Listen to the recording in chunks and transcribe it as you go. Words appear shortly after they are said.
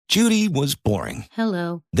Judy was boring.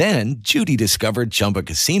 Hello. Then Judy discovered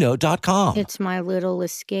ChumbaCasino.com. It's my little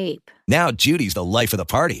escape. Now Judy's the life of the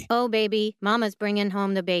party. Oh, baby, mama's bringing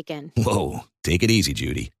home the bacon. Whoa, take it easy,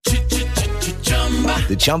 Judy.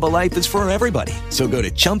 The Chumba life is for everybody. So go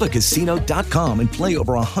to ChumbaCasino.com and play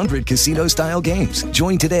over 100 casino-style games.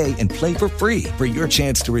 Join today and play for free for your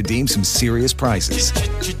chance to redeem some serious prizes.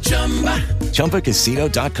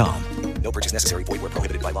 ChumbaCasino.com. No purchase necessary. Void where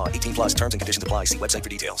prohibited by law. 18 plus terms and conditions apply. See website for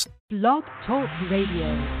details. Blog Talk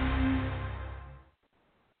Radio.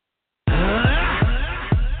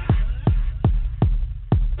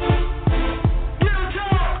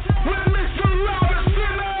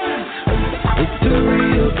 The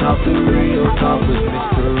real talk with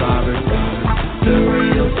Mr. Robert Simmons. The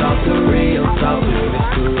real talk with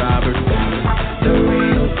Mr. Robert Simmons. The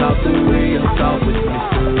real talk with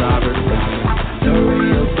Mr. Robert Simmons. The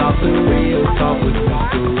real talk with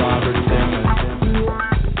Mr. Robert Simmons.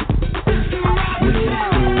 With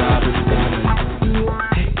Mr. Robert Simmons.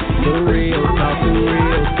 The real talk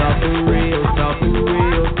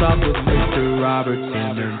with Mr. Robert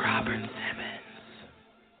Simmons.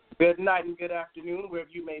 Good night and good afternoon, wherever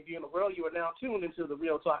you may be in the world. You are now tuned into the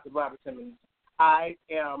Real Talk with Robert Simmons. I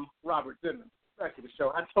am Robert Simmons. Back to the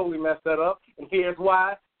show. I totally messed that up, and here's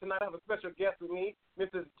why. Tonight I have a special guest with me,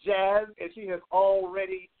 Mrs. Jazz, and she has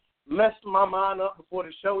already messed my mind up before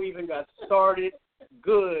the show even got started.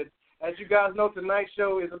 Good. As you guys know, tonight's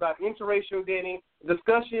show is about interracial dating,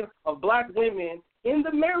 discussion of black women in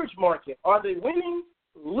the marriage market. Are they winning,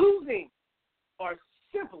 losing, or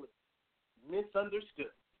simply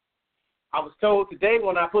misunderstood? I was told today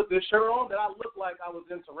when I put this shirt on that I looked like I was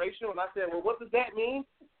interracial, and I said, well, what does that mean?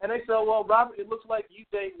 And they said, well, Robert, it looks like you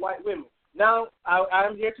date white women. Now, I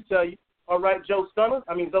am here to tell you, all right, Zoe Stunner,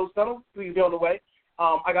 please be on the way.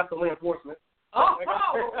 I got some reinforcements. I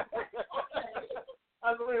got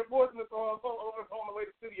some reinforcements on the way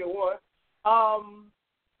to Studio One.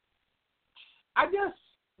 I guess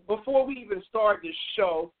before we even start this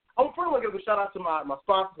show, I want to give a shout-out to my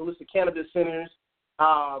sponsors, the list of cannabis centers,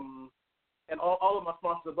 and all of my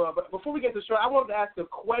sponsors above. But before we get to the show, I wanted to ask a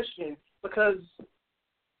question because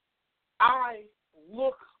I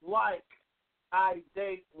look like I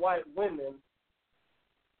date white women.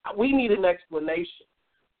 We need an explanation.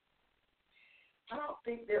 I don't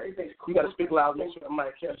think there is a quote. You got to speak loud, make sure I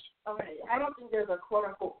might catch. Okay, I don't think there's a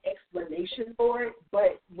quote-unquote explanation for it,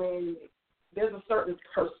 but when there's a certain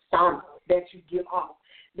persona that you give off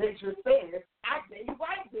that just says, I date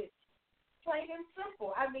white bitch. Plain and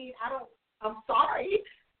simple. I mean, I'm sorry,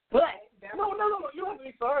 but No. You don't have to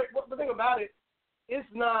be sorry. The thing about it,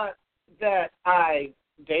 it's not that I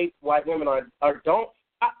date white women or don't.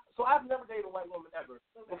 So I've never dated a white woman ever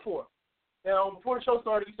before. Now, before the show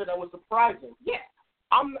started, you said that was surprising. Yeah.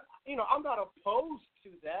 I'm not opposed to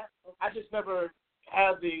that. I just never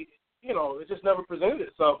had it just never presented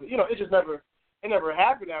itself. It never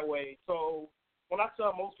happened that way. So when I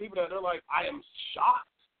tell most people that, they're like, I am shocked.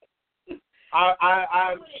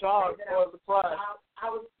 I'm shocked or surprised. I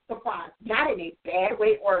was surprised. Not in a bad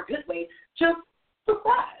way or a good way, just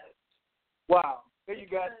surprised. Wow. There you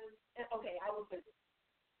go. Okay, I will say this.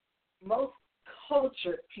 Most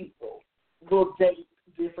cultured people will date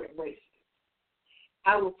different races.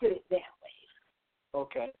 I will put it that way.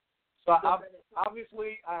 Okay. So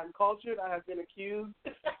obviously I'm cultured. I have been accused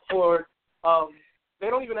for they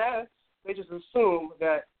don't even ask. They just assume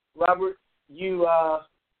that, Robert, you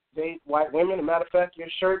date white women. As a matter of fact, your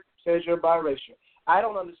shirt says you're biracial. I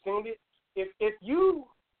don't understand it. If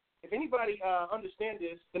anybody understands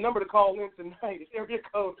this, the number to call in tonight is area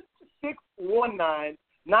code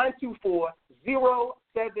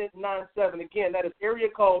 619-924-0797. Again, that is area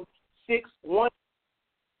code 61.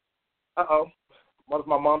 What is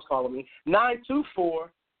my mom's calling me? 924-0797.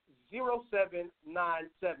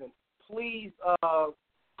 Please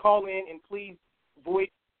call in and please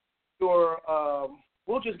voice your.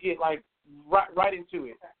 We'll just get right into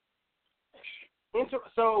it.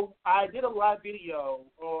 So I did a live video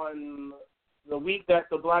on the week that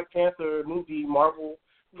the Black Panther movie Marvel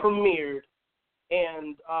premiered,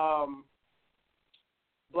 and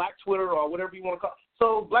Black Twitter or whatever you want to call it.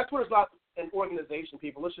 So Black Twitter is not an organization,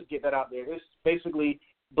 people. Let's just get that out there. It's basically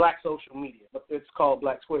Black social media, but it's called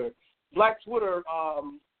Black Twitter. Black Twitter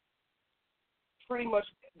pretty much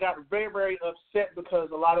got very, very upset because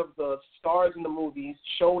a lot of the stars in the movies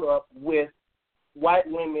showed up with white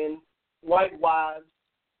women, white wives,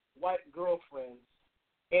 white girlfriends,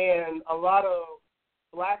 and a lot of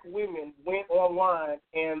black women went online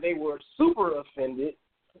and they were super offended,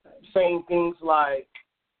 saying things like,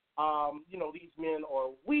 these men are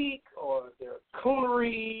weak or they're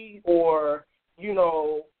coonery or,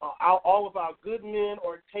 all of our good men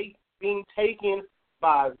are being taken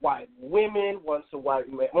by white women once a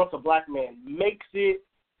black man makes it.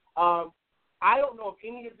 I don't know if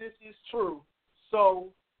any of this is true.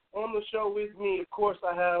 So on the show with me, of course,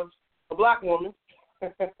 I have a black woman to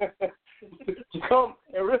come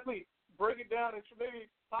and really break it down and maybe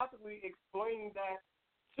possibly explain that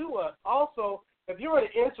to us. Also, if you're in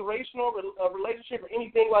an interracial relationship or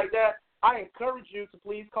anything like that, I encourage you to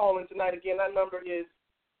please call in tonight. Again, that number is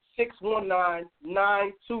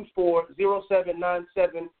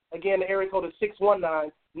 619-924-0797. Again, the area code is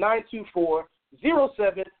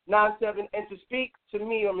 619-924-0797. And to speak to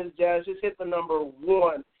me or Ms. Jazz, just hit the number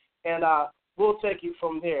 1, and we'll take you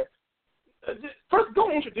from there. First,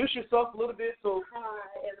 go introduce yourself a little bit. So, hi,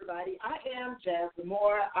 everybody. I am Jazz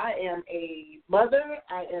Moore. I am a mother.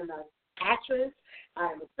 I am an actress.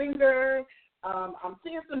 I am a singer. I'm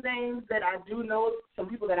seeing some names that I do know, some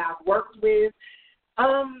people that I've worked with,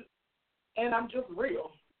 and I'm just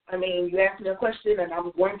real. I mean, you asked me a question, and I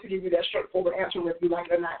was going to give you that straightforward answer whether you like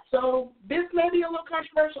it or not. So this may be a little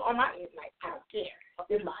controversial on my end. Like, I don't care.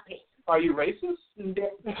 It's my opinion. Are you racist?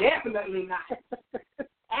 Definitely not.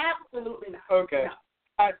 Absolutely not. Okay. No.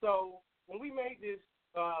 All right, so when we made this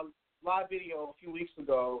live video a few weeks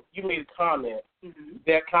ago, you made a comment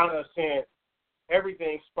that kind of sent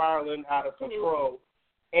everything spiraling out of control.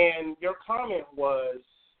 And your comment was,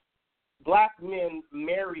 black men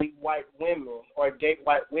marry white women or date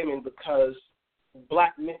white women because the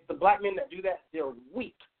black men that do that, they're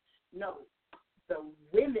weak. No, the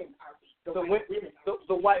women are weak.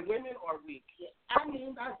 The white women are weak. Yes. I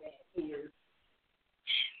mean by that is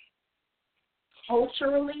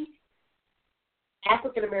culturally,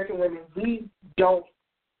 African American women, we don't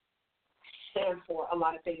stand for a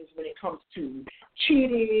lot of things when it comes to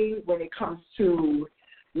cheating, when it comes to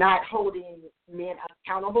not holding men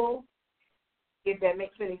accountable, if that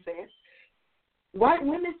makes any sense. White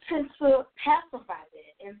women tend to pacify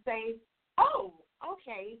that and say, oh,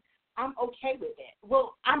 okay, I'm okay with that.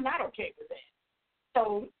 Well, I'm not okay with that.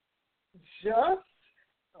 So just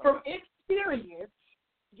from experience,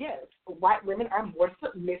 yes, white women are more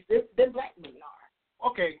submissive than black women are.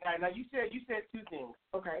 Okay, now you said 2 things.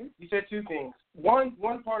 Okay. You said 2 things. One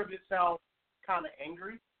part of it sounds kind of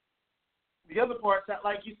angry. The other part,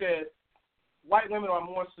 like you said, white women are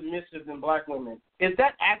more submissive than black women. Is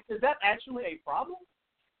that actually a problem?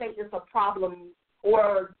 I think it's a problem,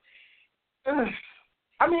 or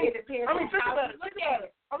I mean, it depends on how you look at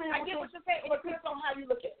it. I get what you're saying. It depends on how you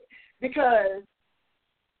look at it. Because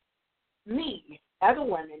me, as a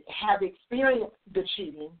woman, have experienced the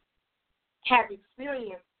cheating, have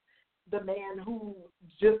experienced the man who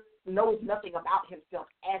just knows nothing about himself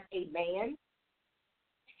as a man.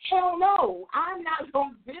 Hell no, I'm not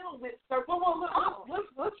going to deal with certain. Well,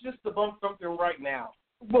 let's just debunk something right now.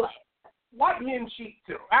 What? White men cheat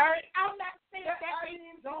too. All right, I'm not saying that they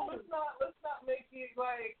don't. Let's not make it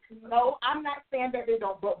like. No, I'm not saying that they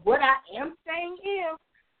don't. But what I am saying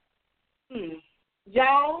is,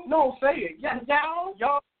 y'all. No, say it. Yeah,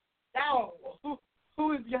 y'all.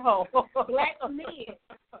 Who is y'all? Black men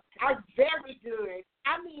are very good.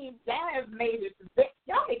 I mean, y'all have made it.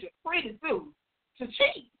 Y'all make it pretty too to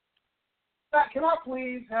cheat. Can I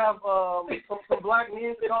please have some black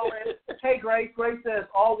men call in? Hey, Grace. Grace says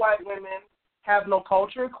all white women have no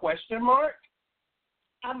culture? ?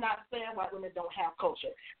 I'm not saying white women don't have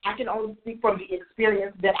culture. I can only speak from the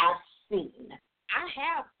experience that I've seen. I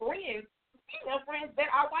have friends, female friends that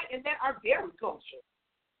are white and that are very cultured.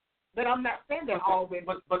 But I'm not saying they're all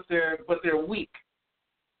women. But they're weak.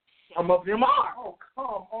 Some of them are. Oh,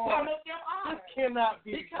 come on. Some of them are. This cannot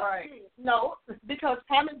be right. No, because,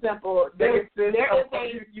 for example, there is a...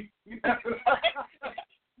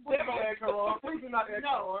 Please do not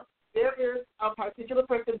echo her. There is a particular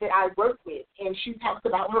person that I work with, and she talks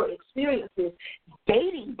about her experiences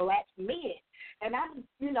dating black men. And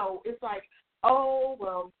it's like, oh,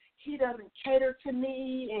 well, he doesn't cater to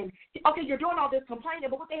me. And, okay, you're doing all this complaining,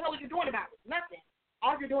 but what the hell are you doing about it? Nothing.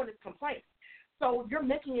 All you're doing is complaining. So you're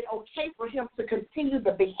making it okay for him to continue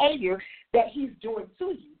the behavior that he's doing to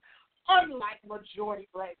you. Unlike majority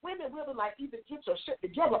black women, will be like, either get your shit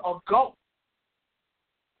together or go.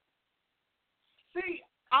 See,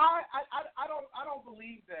 I don't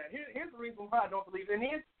believe that. Here's the reason why I don't believe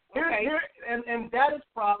it. And that is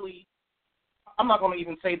probably, I'm not going to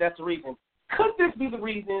even say that's the reason. Could this be the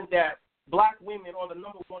reason that black women are the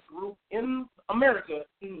number one group in America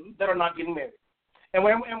that are not getting married? And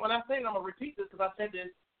when I say it, I'm going to repeat this because I said this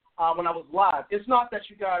when I was live. It's not that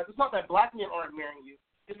black men aren't marrying you.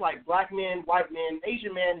 It's like black men, white men,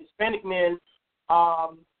 Asian men, Hispanic men,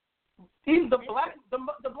 Even the black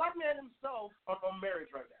man himself are on marriage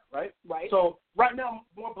right now, right? Right. So right now,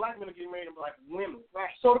 more black men are getting married than black women.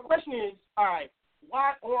 Right. So the question is, all right,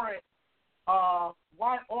 why aren't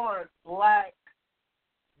black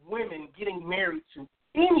women getting married to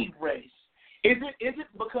any race? Is it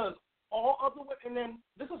because all other women? And then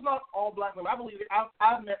this is not all black women. I believe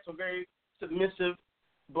I've met some very submissive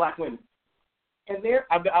black women, and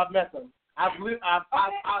I've met them. I've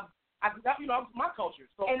my culture.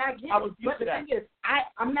 So and I get I was it. used But to the that. thing is,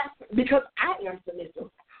 I'm not, because I am submissive.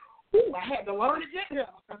 Ooh, I had to learn to get there.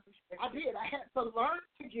 I did. I had to learn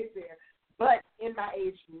to get there. But in my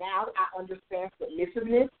age now, I understand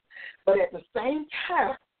submissiveness. But at the same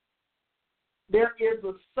time, there is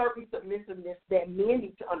a certain submissiveness that men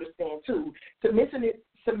need to understand too.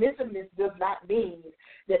 Submissiveness does not mean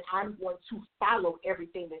that I'm going to follow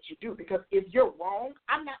everything that you do, because if you're wrong,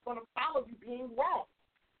 I'm not going to follow you being wrong.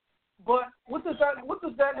 But what does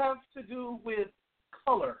that have to do with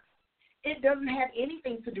color? It doesn't have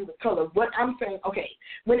anything to do with color. What I'm saying, okay,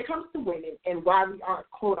 when it comes to women and why we aren't,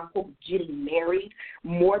 quote unquote, getting married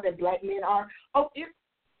more than black men are, it's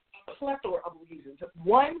a plethora of reasons.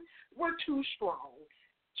 One, we're too strong,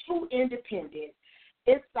 too independent.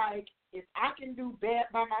 It's like, if I can do bad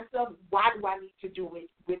by myself, why do I need to do it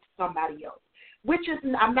with somebody else? Which is,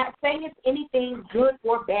 I'm not saying it's anything good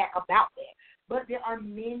or bad about that, but there are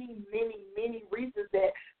many, many, many reasons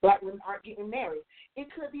that black women aren't getting married. It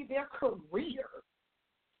could be their career,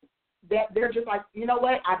 that they're just like, you know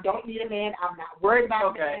what, I don't need a man. I'm not worried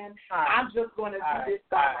about a man. Right. I'm just going to do this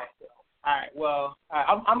by myself. All right, well,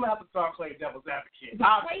 I'm going to have to start playing devil's advocate.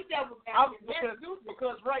 Play devil's advocate.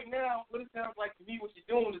 Because right now, what it sounds like to me, what you're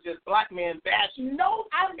doing is just black man bashing. No,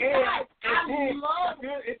 I'm not. I love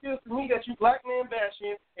it. It feels to me that you black man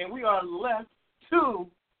bashing, and we are left to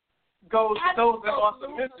go to those that are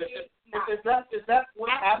submissive. Is that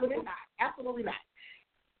what's happening? Absolutely not.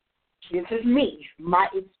 This is me, my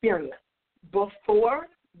experience. Before,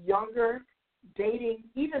 younger, dating,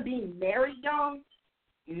 even being married young,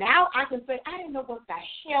 now I can say I didn't know what the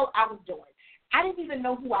hell I was doing. I didn't even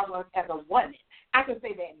know who I was as a woman. I can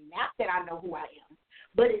say that now that I know who I am.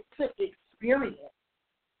 But it took experience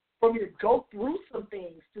for me to go through some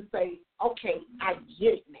things to say, okay, I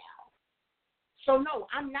get it now. So, no,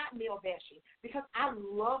 I'm not male bashing, because I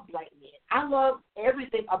love black men. I love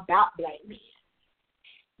everything about black men.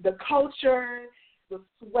 The culture, the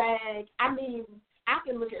swag. I mean, I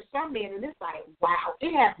can look at some men and it's like, wow,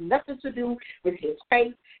 it has nothing to do with his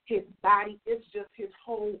face, his body. It's just his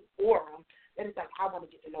whole aura. And it's like, I want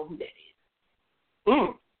to get to know who that is.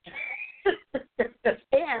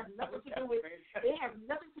 It has nothing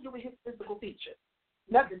to do with his physical features.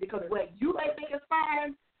 Nothing, because what you may think is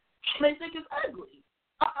fine, I may think it's ugly.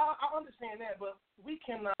 I understand that, but we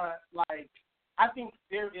cannot, I think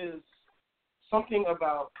there is something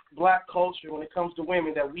about black culture when it comes to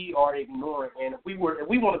women that we are ignoring. And if we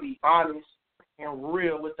want to be honest and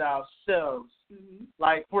real with ourselves,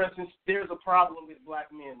 like, for instance, there's a problem with black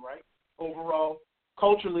men, right? Overall,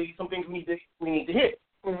 culturally, some things we need to hit.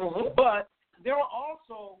 But there are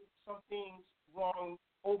also some things wrong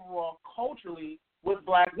overall culturally with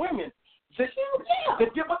black women. But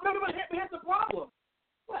here's the problem.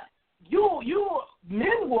 What?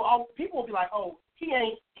 People will be like, oh, he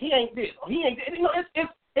ain't this, or he ain't this. You know,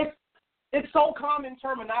 it's so common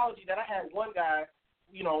terminology that I had one guy,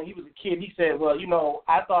 you know, when he was a kid, he said, well, you know,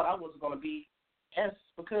 I thought I wasn't going to be S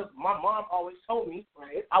because my mom always told me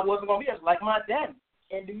I wasn't going to be S like my daddy.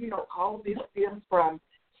 And do you know, all this stems from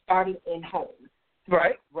starting in home.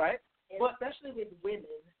 Right. But especially with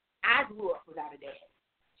women, I grew up without a dad.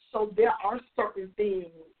 So there are certain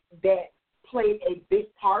things that played a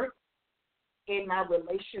big part in my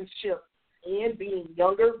relationship and being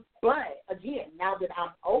younger. But, again, now that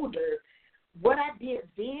I'm older, what I did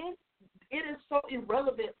then, it is so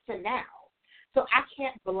irrelevant to now. So I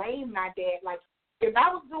can't blame my dad. Like, if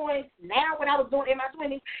I was doing now what I was doing in my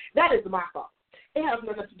 20s, that is my fault. It has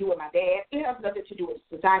nothing to do with my dad. It has nothing to do with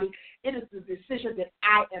society. It is the decision that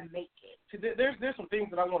I am making. There's some things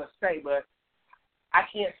that I want to say, but I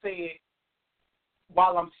can't say it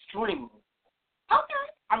while I'm streaming. Okay.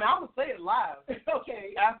 I mean, I'm going to say it live.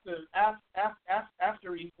 Okay.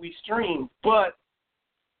 After we stream. But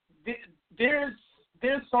there's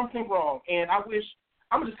something wrong, and I wish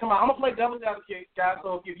I'm going to just come out. I'm going to play devil's advocate, guys.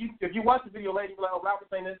 So if you watch the video later, you're like, oh, Ralph was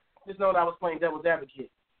saying this, just know that I was playing devil's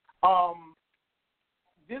advocate.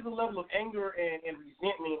 There's a level of anger and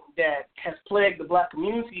resentment that has plagued the black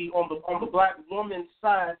community on the black woman's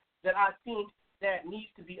side that I think that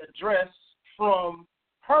needs to be addressed from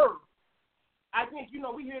her. I think, you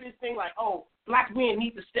know, we hear this thing like, oh, black men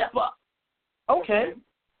need to step up. Okay,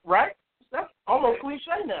 right? almost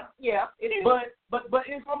cliche now. Yeah, it is. But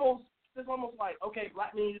it's almost like, okay,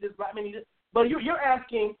 black men need this, black men need this. But you're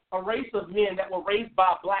asking a race of men that were raised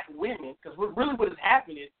by black women, because really what has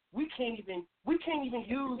happened is we can't even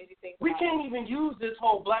use this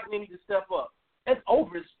whole black men need to step up. It's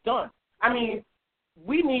over. It's done. I mean,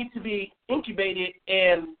 we need to be incubated,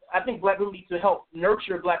 and I think black women need to help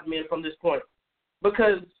nurture black men from this point,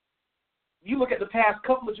 because you look at the past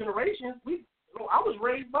couple of generations. I was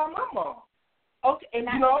raised by my mom. Okay, and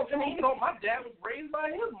my dad was raised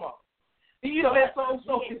by his mom. And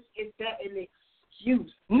so is that an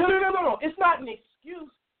excuse? No. It's not an excuse.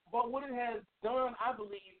 But what it has done, I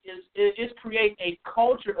believe, is create a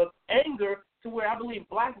culture of anger to where I believe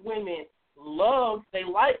black women they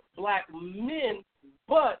like black men,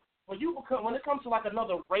 but when it comes to like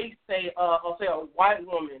another race, say a white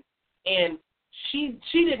woman, and she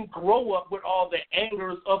didn't grow up with all the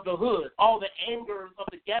angers of the hood, all the angers of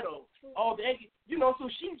the ghetto, all the so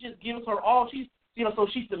she just gives her all. So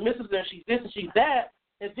she's submissive and she's this and she's that,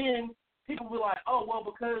 and then people be like, oh well,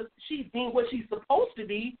 because she's being what she's supposed to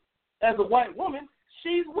be as a white woman,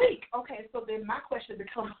 she's weak. Okay, so then my question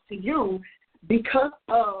becomes to you, because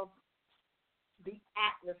of the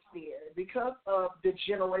atmosphere, because of the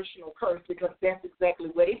generational curse, because that's exactly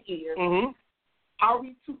what it is, are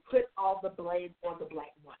we to put all the blame on the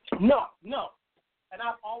black woman? No. And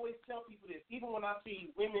I always tell people this, even when I see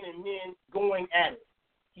women and men going at it.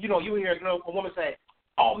 You hear a woman say,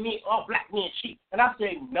 all black men cheat. And I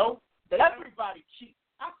say, no, everybody cheats.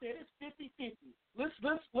 I said it's 50-50. Let's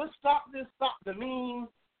stop this, stop the memes,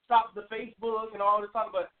 stop the Facebook and all this talk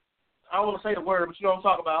about. I don't want to say the word, but you know what I'm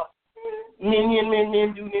talking about. Men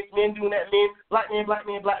doing this, men doing that, black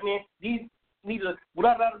men. These need to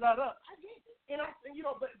blah blah blah blah. And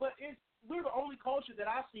but we're the only culture that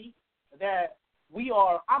I see that we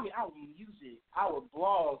are. I mean, our music, our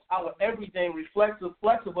blogs, our everything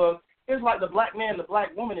reflective of. It's like the black man and the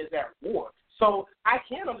black woman is at war. So I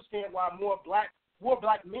can understand why more black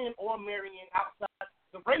men are marrying outside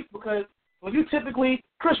the race, because when you typically,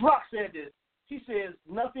 Chris Rock said this. He says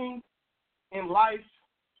nothing in life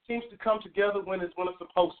seems to come together when it's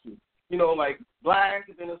supposed to. Like black,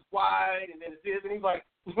 and then it's white, and then it's this, and he's like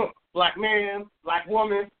black man, black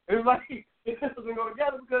woman. And it's like it doesn't go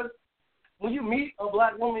together, because when you meet a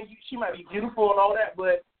black woman, she might be beautiful and all that,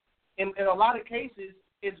 but in a lot of cases,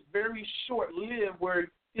 it's very short-lived.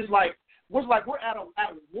 Where it's like we're at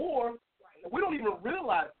war. We don't even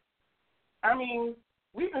realize it. I mean,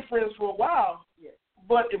 we've been friends for a while,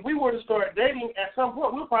 but if we were to start dating at some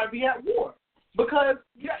point, we'll probably be at war. Because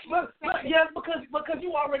because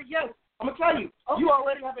you already, I'm going to tell you, you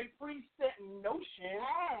already have a preset notion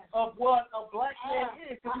of what a black man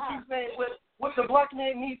is. Because you keep saying what the black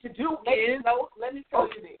man needs to do is. Let me tell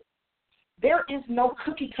you this. There is no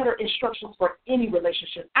cookie-cutter instructions for any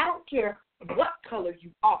relationship. I don't care what color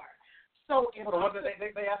you are. So if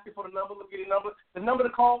they ask you for the number, look at your number. The number to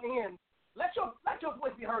call in. Let your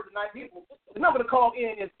voice be heard tonight, people. The number to call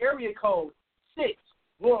in is area code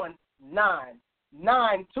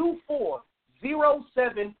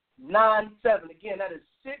 619-924-0797. Again, that is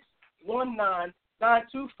 619-924-0797.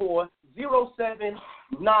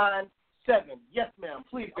 Yes, ma'am.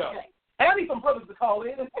 Please go. Okay. And I need some brothers to call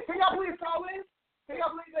in. Can y'all please call in? Can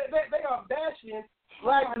y'all believe that they are bashing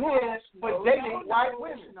black men for dating white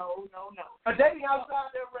women? No. Or dating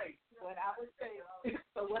outside their race. What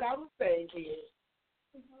I was saying is,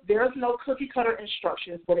 there's no cookie-cutter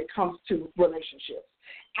instructions when it comes to relationships.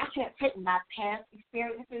 I can't take my past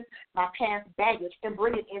experiences, my past baggage, and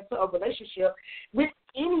bring it into a relationship with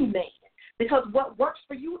any man, because what works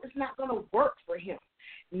for you is not going to work for him.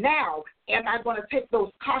 Now, am I going to take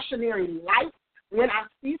those cautionary lights when I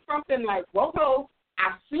see something like, whoa,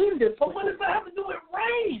 I've seen this? But what does that have to do with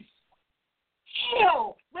race?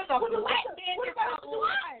 Hell, with a black man, what does that have to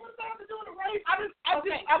do with race? I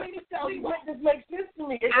mean, this makes sense to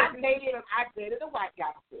me. I dated a white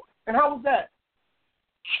guy before. And how was that?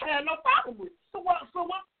 I had no problem with it. So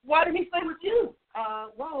why did he stay with you?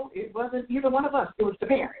 Well, it wasn't either one of us. It was the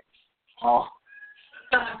parents. Oh.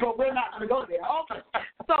 But we're not going to go there. Okay.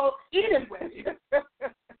 So, anyway. But,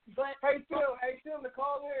 hey, Tim, the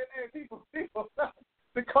call in, people,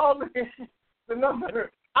 the call in, the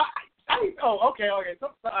number. Okay. So, all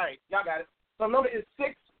right, y'all got it. So, the number is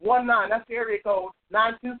 619. That's the area code,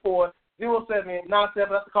 924-0797.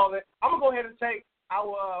 That's the call in. I'm going to go ahead and take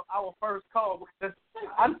our first call, because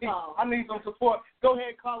I need some support. Go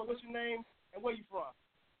ahead, caller. What's your name and where you from?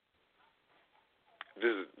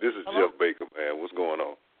 This is Jeff Baker, man. What's going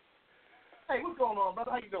on? Hey, what's going on,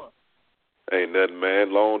 brother? How you doing? Ain't nothing,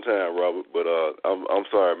 man. Long time, Robert. But I'm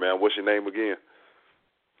sorry, man. What's your name again?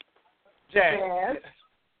 Jazz.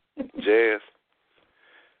 Jazz?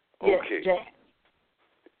 Yes, Okay. jazz.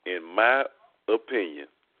 In my opinion,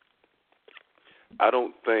 I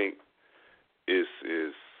don't think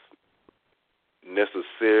it's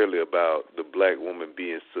necessarily about the black woman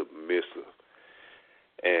being submissive.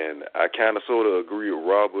 And I kind of sort of agree with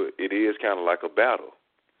Robert. It is kind of like a battle.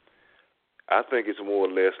 I think it's more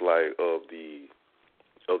or less like of the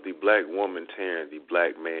black woman tearing the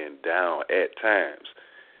black man down at times,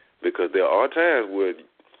 because there are times where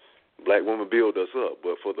black women build us up,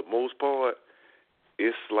 but for the most part,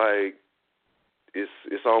 it's like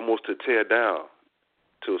it's almost to tear down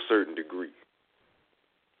to a certain degree.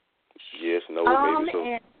 Yes, no, maybe so.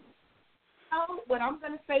 And what I'm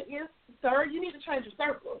going to say is, sir, you need to change your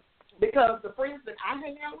circle, because the friends that I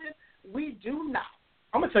hang out with, we do not.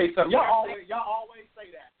 I'm going to tell you something. Y'all always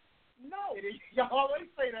say that. No. Y'all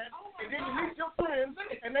always say that. And then you meet your friends,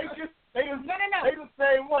 and they the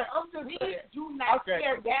same way. I'm just saying. Do not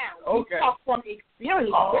tear down. Okay. We talk from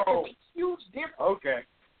experience. There's a huge difference. Okay.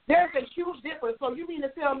 There's a huge difference. So you mean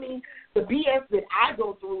to tell me the BS that I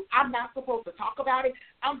go through, I'm not supposed to talk about it?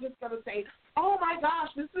 I'm just going to say, oh, my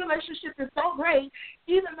gosh, this relationship is so great,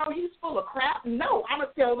 even though he's full of crap? No, I'm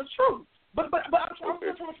going to tell the truth. But I'm still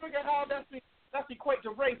trying to figure out how that's equate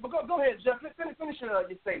to race. But go ahead, Jeff. Finish your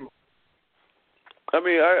statement. I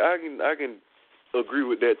mean, I can agree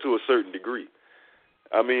with that to a certain degree.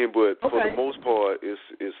 I mean, but for the most part,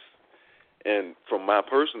 it's and from my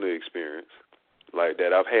personal experience, like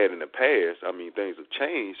that I've had in the past, I mean, things have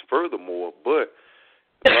changed furthermore, but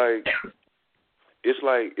like it's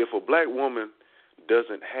like if a black woman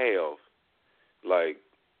doesn't have, like,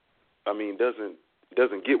 I mean,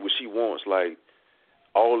 doesn't get what she wants, like,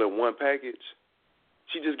 all in one package,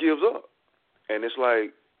 she just gives up. And it's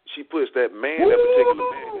like she puts that particular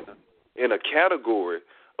man in a category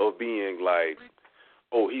of being like,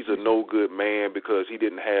 oh, he's a no-good man because he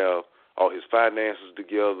didn't have all his finances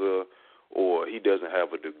together, or he doesn't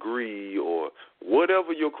have a degree, or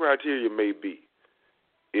whatever your criteria may be.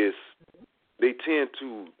 Is they tend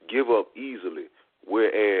to give up easily,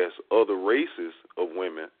 whereas other races of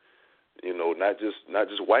women, you know, not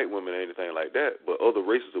just white women or anything like that, but other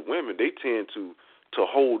races of women, they tend to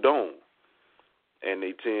hold on, and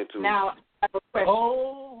they tend to. Now, I have a question.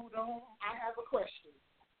 Hold on. I have a question.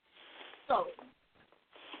 So,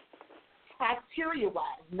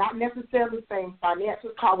 criteria-wise, not necessarily saying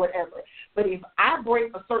financial, call whatever, but if I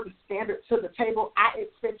bring a certain standard to the table, I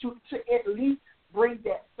expect you to at least bring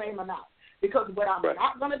that same amount. Because what I'm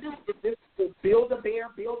not going to do is this build a bear,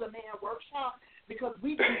 build a man workshop, because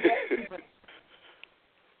we do that.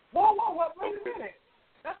 Whoa, wait a minute.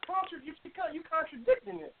 That's you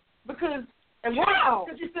contradicting it. Because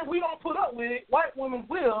you said we don't put up with it, white women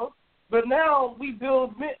will, but now we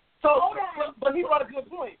build men. So, but he brought a good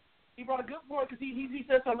point. Because he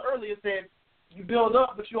said something earlier. Said you build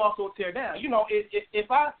up, but you also tear down. You know, it's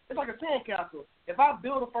like a sandcastle. If I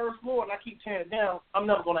build a first floor and I keep tearing it down, I'm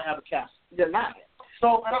never going to have a castle. You're not.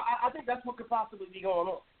 So I think that's what could possibly be going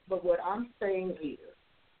on. But what I'm saying is,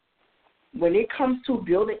 when it comes to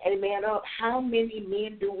building a man up, how many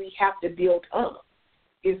men do we have to build up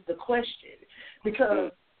is the question.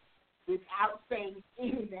 Because without saying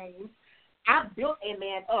any names, I built a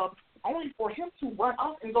man up only for him to run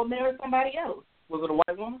off and go marry somebody else. Was it a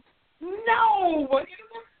white woman? No.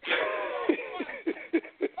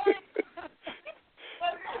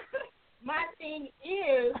 My thing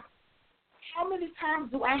is, how many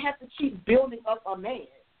times do I have to keep building up a man?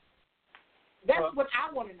 That's what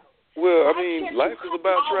I want to know. Well, I mean, life is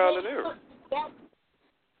about trial and error.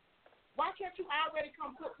 Why can't you already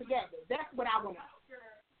come put together? That's what I want to know.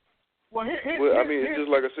 Well, I mean, it's just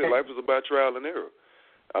like I said, life is about trial and error.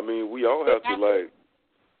 I mean, we all have to, like,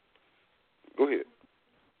 go ahead.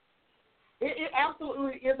 It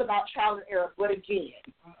absolutely is about trial and error. But again,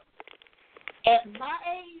 at my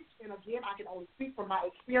age, and again, I can only speak from my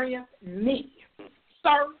experience,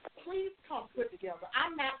 sir, please come put together.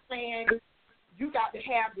 I'm not saying you got to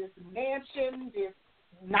have this mansion, this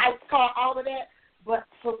nice car, all of that, but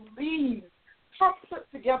please come put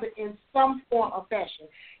together in some form of fashion.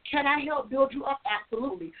 Can I help build you up?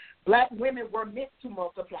 Absolutely. Black women were meant to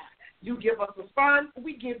multiply. You give us a sperm,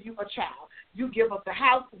 we give you a child. You give us a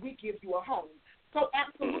house, we give you a home. So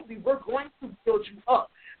absolutely, we're going to build you up.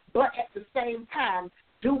 But at the same time,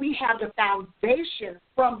 do we have the foundation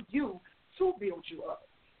from you to build you up?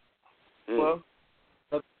 Well,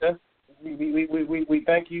 we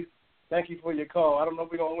thank you. Thank you for your call. I don't know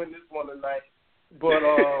if we're going to win this one tonight, but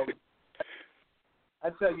I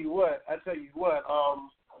tell you what.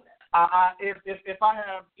 If I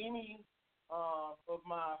have any of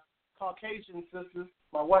my Caucasian sisters,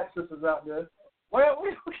 my white sisters out there. Well,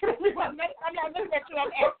 I'm not looking at you.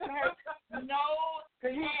 I'm asking her. No,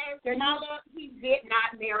 he did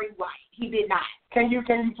not marry white. He did not. Can you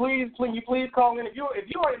please call in? If you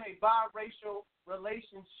are in a biracial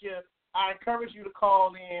relationship, I encourage you to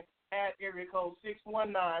call in at area code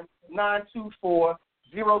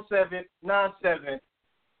 619-924-0797.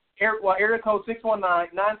 Area code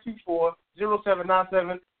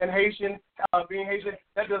 619-924-0797. And Haitian, being Haitian,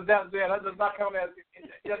 that does not count as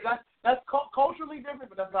that's culturally different,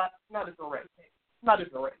 but that's not different race. Not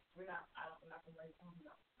different race.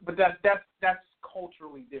 But that's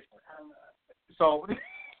culturally different. So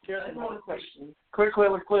here's another question.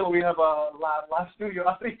 Clearly, we have a live studio.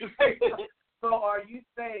 I think. So, are you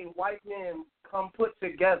saying white men come put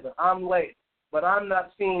together? I'm late, but I'm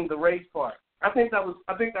not seeing the race part. I think that's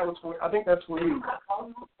for you. I think that's for you.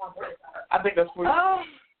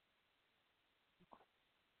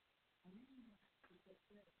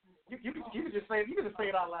 You can just say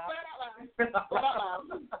it out loud. A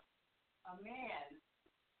man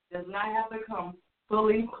does not have to come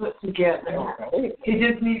fully put together. He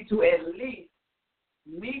just needs to at least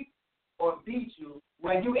meet or beat you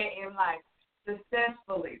where you at in life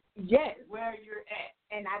successfully. Yes. Where you're at.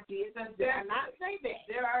 And I did not say that.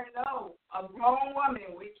 There are a grown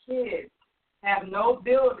woman with kids have no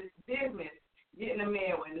business getting a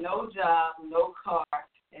man with no job, no car,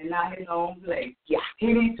 and not his own place. Yeah.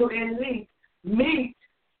 He needs to at least meet,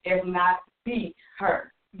 if not beat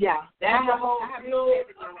her. Yeah. That's the whole real man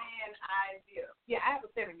idea. Yeah, I have a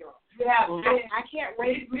 7-year-old. Yeah, I can't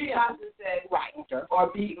raise me out to say right or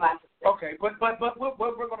beat my sister. Okay, but we're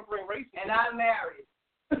going to bring race. And I'm married.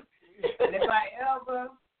 And if I ever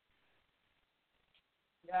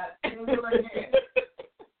got children again,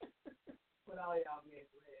 put all y'all men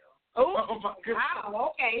to hell. Oh my goodness. Wow,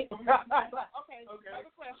 okay. Okay. Another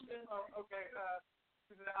question. Okay.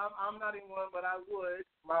 I'm not in one, but I would.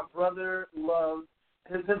 My brother loves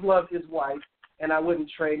his love is white, and I wouldn't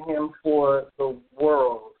trade him for the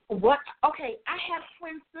world. What? Okay, I have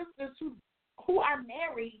twin sisters who are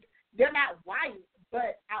married. They're not white,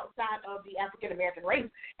 but outside of the African American race,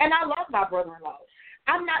 and I love my brother-in-law.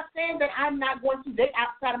 I'm not saying that I'm not going to date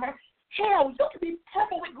outside of my. Hell, you can be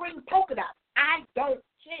purple with green polka dots. I don't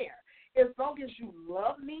care. As long as you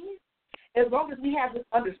love me, as long as we have this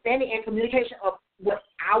understanding and communication of what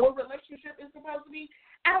our relationship is supposed to be,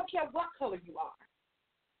 I don't care what color you are.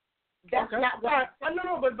 That's okay. not what.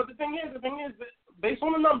 No, but the thing is that based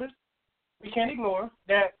on the numbers, we can't ignore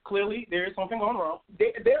that clearly there is something going wrong. There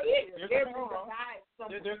is.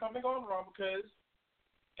 There's something going wrong because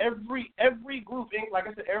every group, like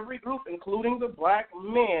I said, every group, including the black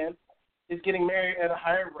man, is getting married at a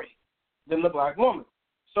higher rate than the black woman.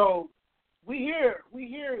 So we hear what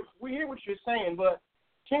you're saying, but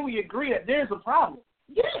can we agree that there's a problem?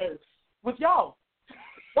 Yes. With y'all.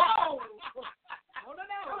 Whoa.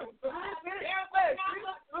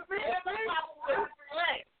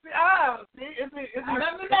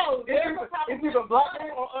 It's either black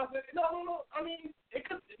man or us. No. I mean,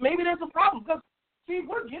 maybe there's a problem because see,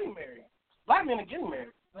 we're getting married. Black men are getting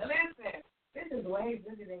married. But listen, this is way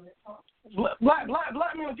bigger than this talk. Black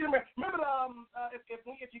men are getting married. Remember,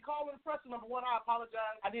 if you call in press number 1, I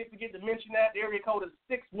apologize. I did forget to mention that. The area code is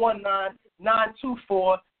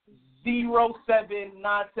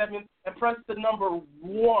 619-924-0797 and press the number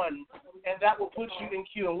 1, and that will put you in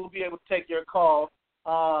queue, and we'll be able to take your call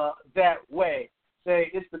that way.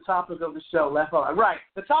 Say it's the topic of the show. Left on right.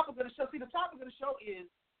 The topic of the show. See, the topic of the show is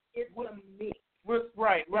it's a mix.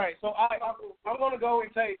 Right. So I'm gonna go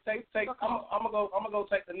and take. I'm gonna go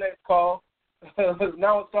take the next call.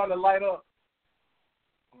 Now it's starting to light up.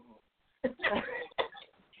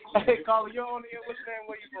 Hey, caller, you're on the air. What's your name?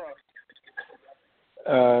 Where you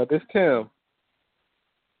from? This Tim.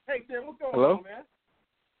 Hey, Tim, what's going Hello? on, man?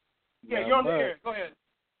 Yeah, you're on the air. Go ahead.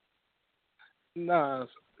 Nah,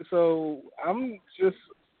 so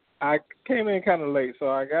I came in kind of late, so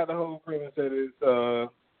I got the whole premise that it's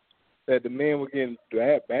that the men were getting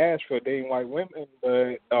bashed for dating white women,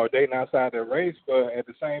 or dating outside their race, but at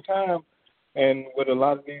the same time, and with a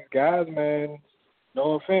lot of these guys, man,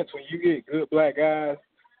 no offense, when you get good black guys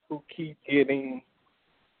who keep getting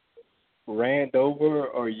ran over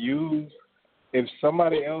or used, if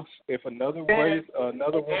another race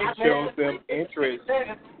shows them interest.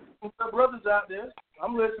 The brothers out there,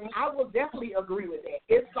 I'm listening. I will definitely agree with that.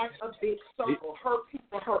 It's like a big circle. Hurt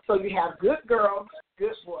people hurt. So you have good girl,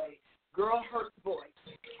 good boy. Girl hurts boy.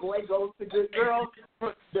 Boy goes to good girl,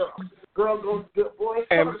 hurts girl. Girl goes to good boy.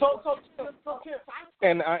 And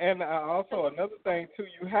I also, another thing too,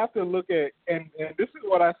 you have to look at, and this is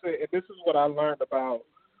what I said, and this is what I learned about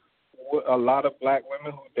a lot of black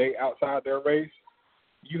women who date outside their race,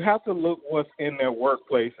 you have to look what's in their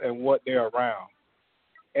workplace and what they're around.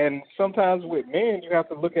 And sometimes with men, you have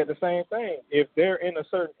to look at the same thing. If they're in a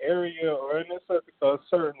certain area or in a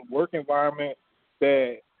certain work environment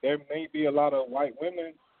that there may be a lot of white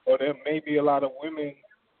women or there may be a lot of women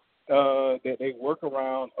that they work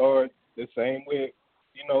around, or the same with,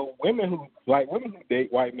 black women who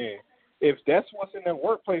date white men. If that's what's in their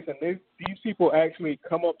workplace and these people actually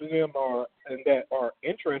come up to them and that are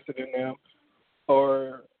interested in them,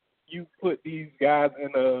 or you put these guys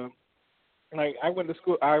in like I went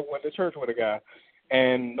to church with a guy,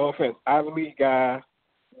 and no offense, Ivy League guy,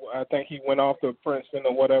 I think he went off to Princeton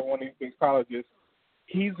or whatever, one of these big colleges.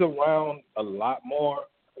 He's around a lot more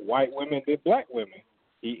white women than black women.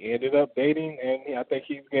 He ended up dating, and I think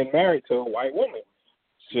he's getting married to a white woman.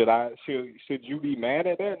 Should you be mad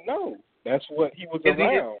at that? No, that's what he was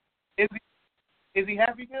around. Is he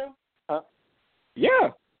happy now?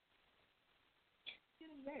 Yeah.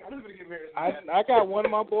 I got one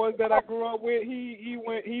of my boys that I grew up with. He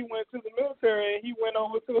went to the military and he went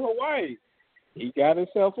over to Hawaii. He got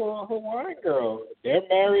himself a Hawaiian girl. They're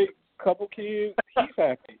married, couple kids. He's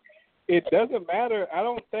happy. It doesn't matter. I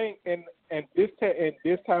don't think in this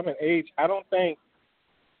time and age. I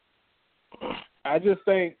just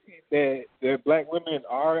think that the black women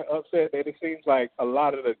are upset that it seems like a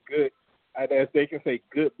lot of the good, as they can say,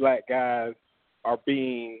 good black guys are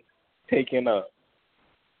being taken up.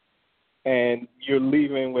 And you're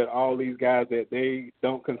leaving with all these guys that they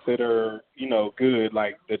don't consider, good,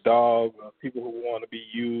 like the dogs, or people who want to be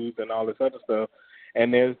used and all this other stuff.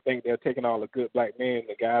 And they think they're taking all the good black men,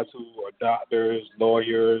 the guys who are doctors,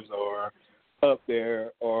 lawyers, or up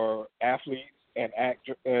there, or athletes and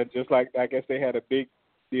actors. Just like I guess they had a big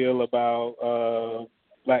deal about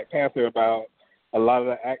Black Panther, about a lot of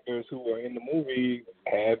the actors who were in the movie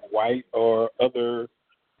had white or other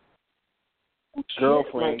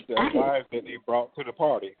girlfriends and wives that they brought to the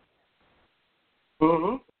party.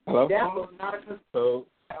 Mm-hmm. Hello? That was not a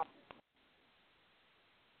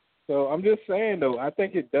So I'm just saying, though, I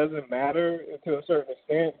think it doesn't matter to a certain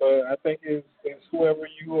extent, but I think it's whoever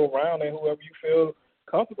you are around and whoever you feel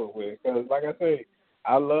comfortable with. Because, like I say,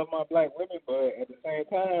 I love my black women, but at the same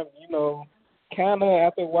time, kind of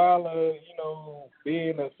after a while of,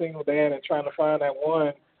 being a single dad and trying to find that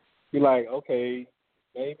one, you're like, okay,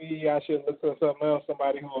 maybe I should look for something else,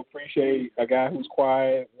 somebody who appreciates a guy who's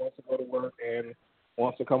quiet, wants to go to work, and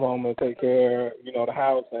wants to come home and take care of, the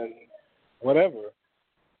house and whatever.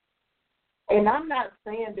 And I'm not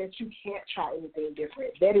saying that you can't try anything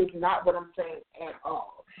different. That is not what I'm saying at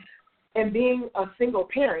all. And being a single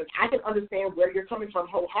parent, I can understand where you're coming from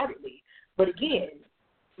wholeheartedly. But again,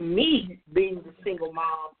 me being the single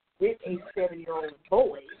mom with a 7-year-old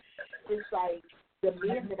boy, it's like the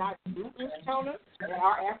men that I do encounter and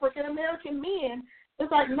our African-American men,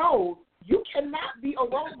 it's like, no, you cannot be a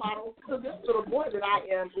role model to this little boy that I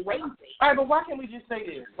am raising. All right, but why can't we just say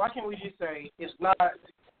this? Why can't we just say it's not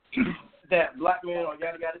that black men or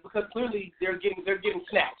yada yada? Because clearly they're getting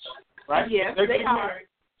snatched, right? Yes, they're they getting are. married.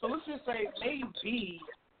 So let's just say maybe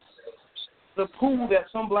the pool that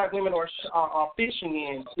some black women are fishing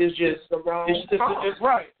in is just the wrong. It's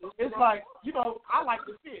right. It's like, I like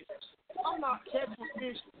to fish. I'm not catching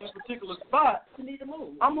fish in a particular spot. You need to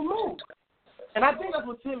move. I'm gonna move. And I think that's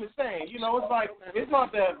what Tim is saying. It's like, it's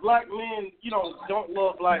not that black men, don't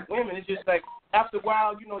love black women. It's just like after a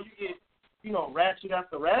while, you get, ratchet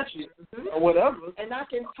after ratchet or whatever. And I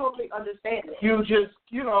can totally understand it. You just,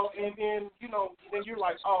 and then, then you're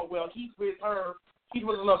like, oh, well, he's with her. He's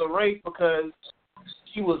with another race because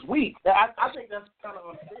she was weak. I think that's kind of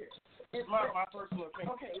unfair. It's my personal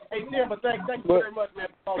opinion. Okay. Hey, Tim, but thank you very much, man,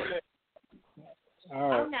 for all that. All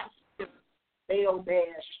right. I'm not male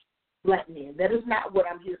bash black men. That is not what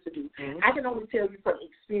I'm here to do. Mm-hmm. I can only tell you from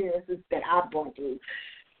experiences that I've gone through.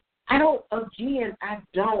 I don't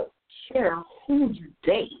care who you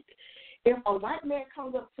date. If a white man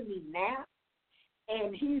comes up to me now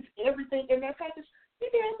and he's everything in that package,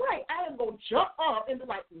 you're damn right. I am going to jump up and be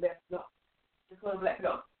like, let's go. Let's go. Let's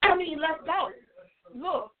go.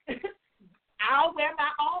 Look, I'll wear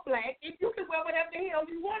my all black if you can wear whatever the hell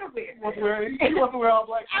you want to wear. You want to wear all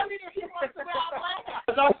black? If he wants to wear all black.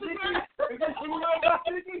 I don't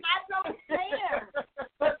care.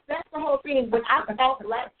 But that's the whole thing. When I saw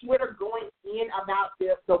Black Twitter going in about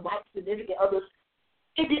the white significant others,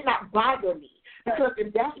 it did not bother me. Because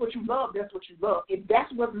if that's what you love, that's what you love. If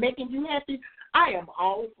that's what's making you happy, I am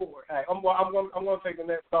all for it. All right, I'm going to take the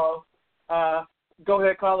next call. Go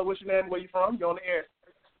ahead, caller. What's your name? Where you from? You're on the air.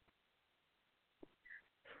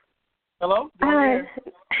 Hello?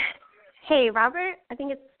 Hey, Robert. I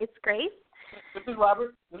think it's Grace. This is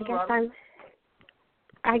Robert.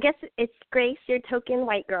 I guess it's Grace, your token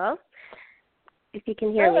white girl. If you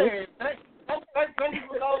can hear me. Thank you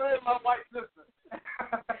for calling in my white sister.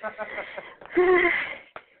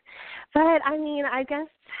 But I mean, I guess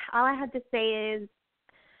all I have to say is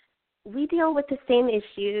we deal with the same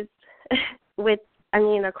issues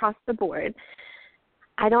across the board.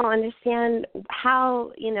 I don't understand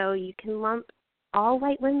how, you can lump all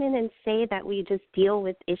white women and say that we just deal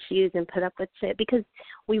with issues and put up with shit, because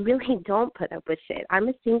we really don't put up with shit. I'm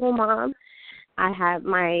a single mom. I have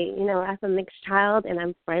I have a mixed child, and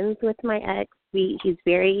I'm friends with my ex. He's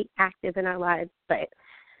very active in our lives, but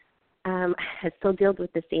I still dealt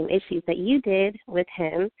with the same issues that you did with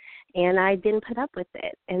him, and I didn't put up with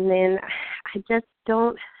it. And then I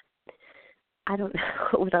don't know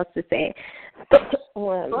what else to say. But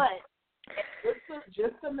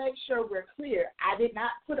just to make sure we're clear, I did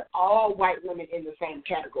not put all white women in the same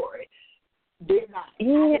category. Did not.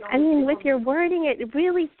 Yeah, I mean, with your wording, it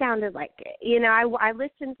really sounded like it. I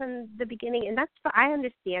listened from the beginning, and I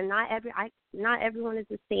understand. Not everyone is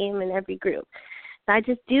the same in every group. I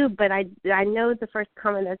just do, but I know the first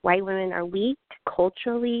comment is white women are weak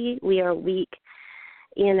culturally. We are weak,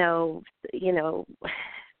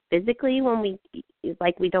 physically when we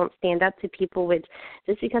don't stand up to people. Which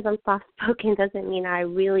just because I'm soft spoken doesn't mean I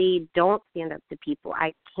really don't stand up to people.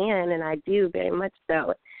 I can, and I do very much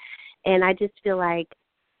so. And I just feel like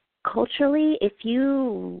culturally, if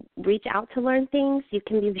you reach out to learn things, you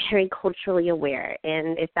can be very culturally aware.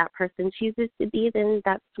 And if that person chooses to be, then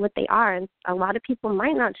that's what they are. And a lot of people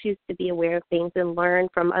might not choose to be aware of things and learn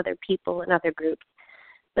from other people and other groups.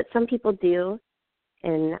 But some people do.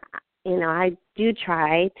 And, I do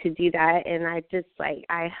try to do that. And I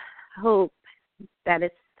hope that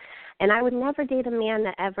it's, and I would never date a man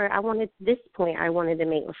that I wanted to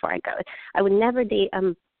make before I go. I would never date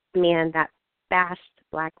a man that bashed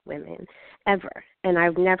black women ever, and I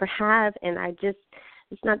never have, and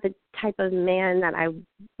it's not the type of man that I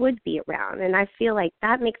would be around, and I feel like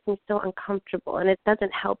that makes me so uncomfortable, and it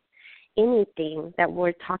doesn't help anything that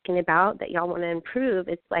we're talking about that y'all want to improve.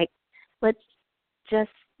 It's like, let's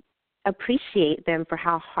just appreciate them for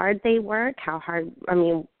how hard they work,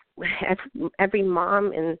 every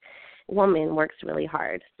mom and woman works really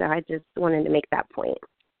hard, so I just wanted to make that point.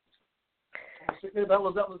 That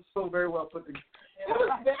was so very well put together. It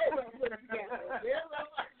was very well put together.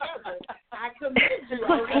 I commend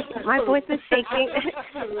you. My voice is shaking.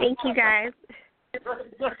 Thank you, guys. That's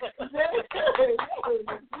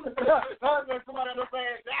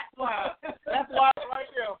why right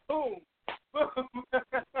there. Boom.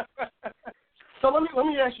 So let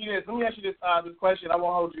me ask you this. This question. I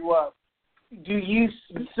won't hold you up. So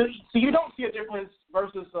you don't see a difference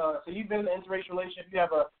versus so you've been in an interracial relationship. You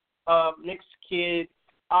have a mixed kid.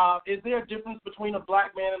 Is there a difference between a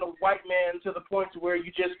black man and a white man to the point to where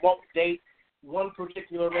you just won't date one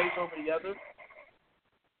particular race over the other?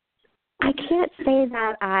 I can't say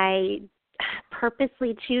that I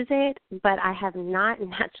purposely choose it, but I have not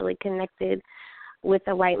naturally connected with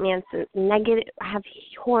a white man since I have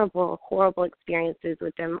horrible, horrible experiences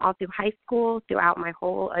with them all through high school, throughout my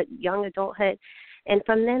whole young adulthood. And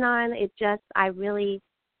from then on, I really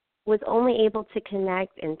was only able to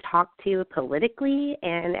connect and talk to politically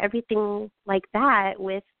and everything like that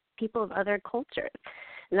with people of other cultures.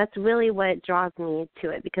 And that's really what draws me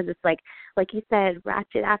to it, because it's like you said,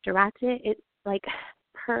 ratchet after ratchet, it's like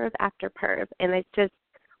perv after perv, and it's just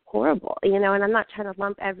horrible, and I'm not trying to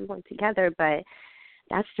lump everyone together, but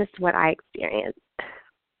that's just what I experienced.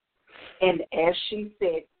 And as she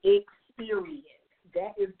said, experience.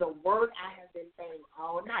 That is the word I have been saying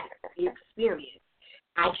all night, experience.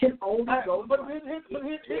 I can only go.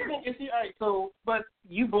 But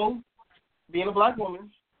you both, being a black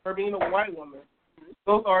woman or being a white woman,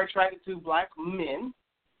 both are attracted to black men,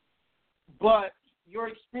 but your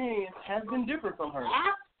experience has been different from hers.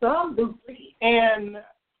 Absolutely. And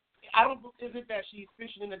is it that she's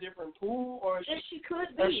fishing in a different pool, or she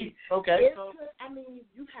could be? Okay.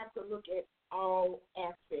 You have to look at all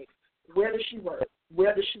aspects. Where does she work?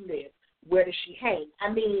 Where does she live? Where does she hang?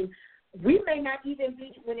 We may not even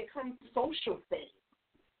be when it comes to social settings.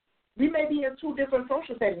 We may be in two different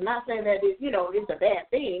social settings. Not saying that it's a bad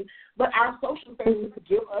thing, but our social settings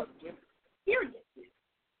give us different experiences.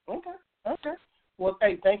 Okay. Well,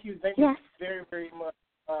 hey, thank you Yes. very, very much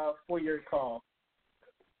for your call.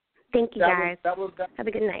 Thank you, guys. Have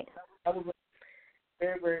a good night. That was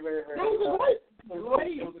very, very, very, very. It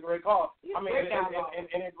was a great call. And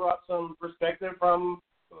it brought some perspective from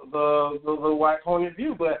the white point of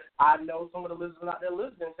view. But I know some of the listeners out there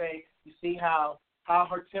listening say, you see how how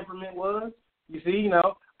her temperament was. You see,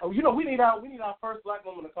 we need our first black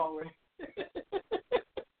woman to call in.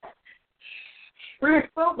 we need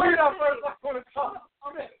our first black woman to call.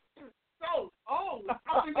 Okay. So,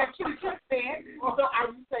 I think that you just said. So are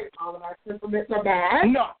you saying all of our temperaments are bad?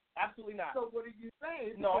 No, absolutely not. So what are you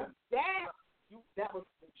saying? No. That was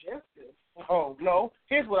suggestive. Oh, no.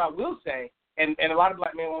 Here's what I will say, and a lot of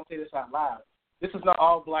black men won't say this out loud. This is not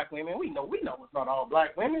all black women. We know it's not all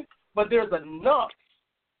black women, but there's enough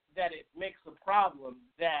that it makes a problem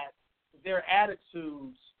that their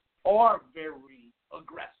attitudes are very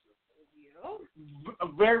aggressive.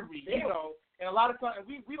 Very, and a lot of times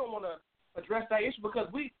we don't want to address that issue because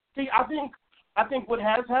I think what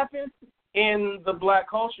has happened in the black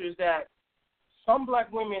culture is that some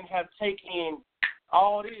black women have taken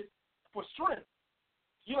all this for strength.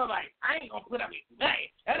 Like, I ain't gonna put up with that.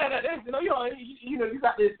 You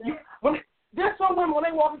got this. There's some women when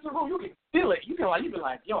they walk into the room, you can feel it. You can be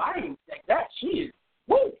like, yo, I ain't like that. She is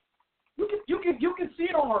woo. You can see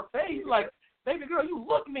it on her face. Like, baby girl, you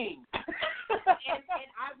look mean. and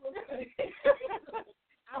I will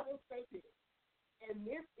say this. And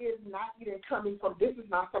this is not even coming from. This is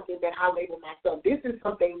not something that I label myself. This is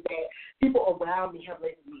something that people around me have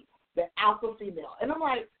labeled me, the alpha female. And I'm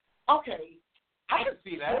like, okay. I can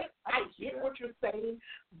see that. I get what you're saying,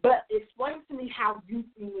 but explain to me how you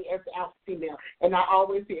see me as the alpha female. And I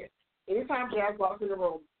always say, anytime Jazz walks in the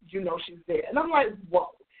room, she's there. And I'm like, whoa.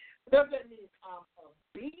 Does that mean I'm a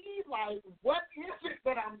bee? Like, what is it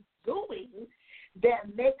that I'm doing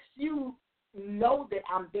that makes you know that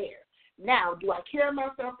I'm there? Now, do I carry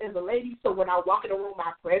myself as a lady so when I walk in the room,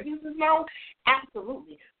 my presence is known?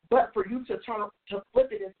 Absolutely. But for you to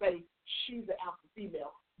flip it and say, she's an alpha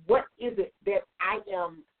female, what is it that I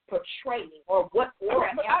am portraying, or what aura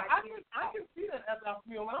I can see that as an alpha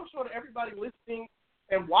female, and I'm sure that everybody listening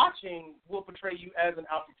and watching will portray you as an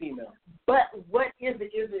alpha female. But what is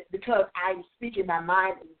it? Is it because I'm speaking my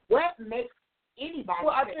mind? What makes anybody?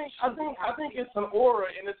 Well, I think it's an aura,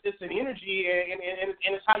 and it's an energy, and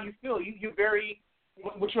it's how you feel. You're very,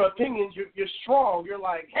 with your opinions, you're strong. You're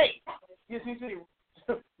like, hey, you see,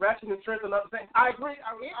 ratchet and strength and other things. I agree.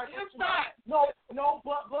 It's not. No,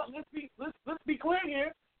 but let's be clear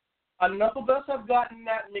here. Enough of us have gotten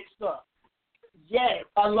that mixed up. Yes,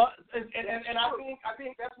 and I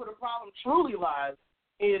think that's where the problem truly lies,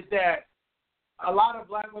 is that a lot of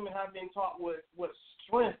black women have been taught what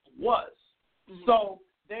strength was. Mm-hmm. So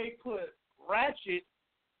they put ratchet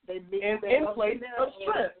in place of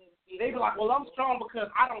strength. They be like, well, I'm strong because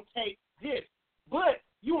I don't take this. But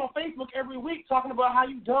you on Facebook every week talking about how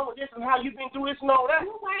you done with this and how you've been through this and all that.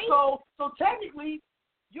 Right. So technically,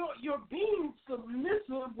 you're being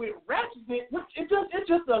submissive with ratchetness, which it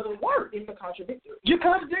just doesn't work. It's a contradiction. You're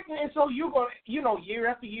contradicting, and so you're going to, year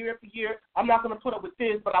after year after year, I'm not going to put up with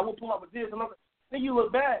this, but I will put up with this. And then you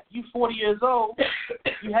look back, you 40 years old,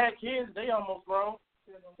 you had kids, they almost grown,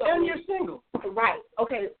 and you're single. Right.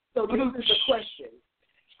 Okay, so this is the question.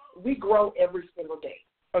 We grow every single day.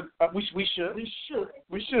 We should. We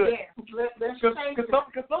should. Yeah.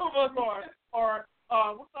 Because some of us are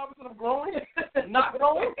what's the opposite of growing? Not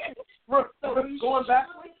growing. We're going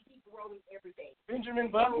backwards. Growing every day. Benjamin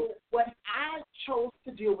Button. So what I chose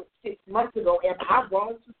to deal with 6 months ago, and I'm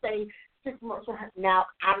wrong to say 6 months from now,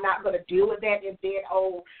 I'm not going to deal with that, and then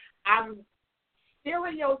I'm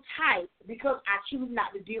stereotyped because I choose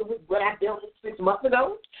not to deal with what I dealt with 6 months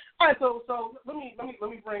ago. All right, so let me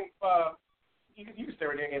bring. You can stay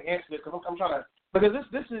right there and answer this because I'm trying to, because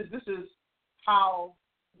this is how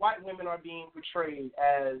white women are being portrayed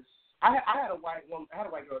as. I had a white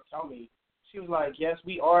girl tell me, she was like, yes,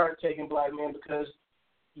 we are taking black men because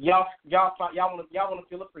y'all want to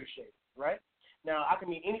feel appreciated, right? Now I can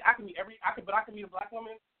meet a black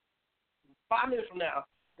woman 5 minutes from now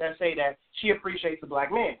that say that she appreciates the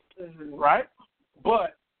black man, right?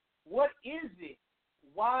 But what is it?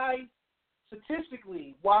 Why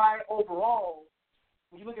statistically? Why overall?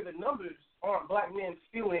 When you look at the numbers, aren't black men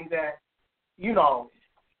feeling that,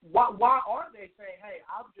 why aren't they saying, hey,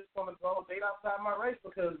 I'm just going to go date outside my race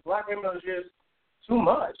because black women are just too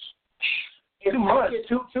much. Too much.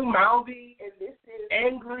 Too mouthy, and this is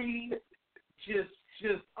angry, just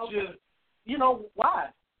why?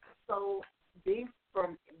 So being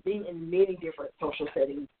in many different social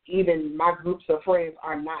settings, even my groups of friends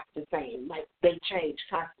are not the same. Like, they change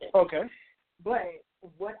constantly. Okay. But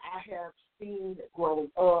what I have seen growing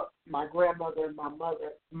up, my grandmother, my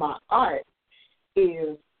mother, my aunt,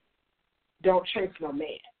 is don't chase no man.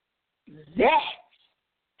 That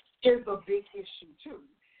is a big issue, too.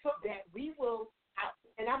 So that we will,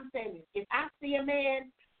 and I'm saying this, if I see a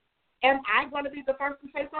man, Am I going to be the first to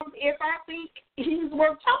say something if I think he's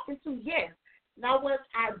worth talking to? Yes. Now, once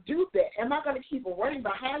I do that, am I going to keep running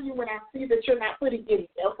behind you when I see that you're not putting any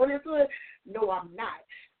effort into it? No, I'm not.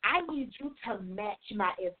 I need you to match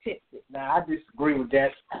my intensity. Now, I disagree with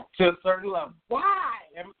that to a certain level. Why?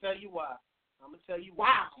 Let me tell you why. I'm going to tell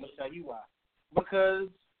you why. Because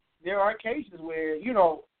there are cases where, there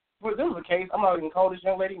was a case, I'm not even going to call this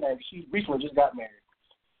young lady name. She recently just got married.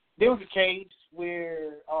 There was a case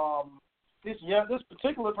where this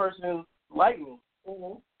particular person liked me.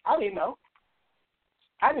 Mm-hmm. I didn't know.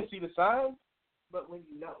 I didn't see the signs, but when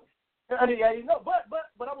you know. I didn't know.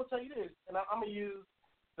 But I will tell you this, and I'm going to use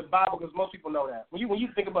the Bible because most people know that. When you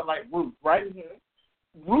think about, like, Ruth, right?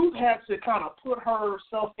 Mm-hmm. Ruth had to kind of put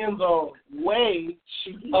herself in the way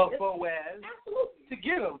of Boaz to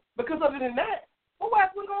get him. Because other than that,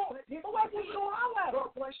 Boaz was going to highlight her.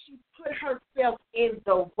 But when she put herself in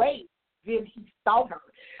the way, then he saw her.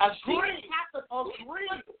 Agree.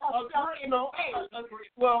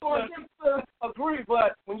 Agree.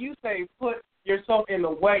 But when you say put yourself in the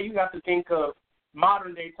way, you have to think of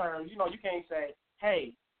modern day terms. You can't say,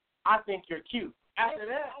 "Hey, I think you're cute." After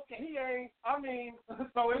that, he ain't. I mean,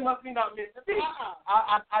 so it must be not meant to be.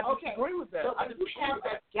 I disagree with that. But you have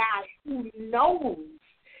a guy who knows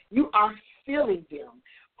you are feeling them,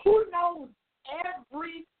 who knows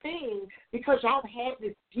everything, because y'all had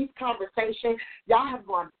this deep conversation. Y'all have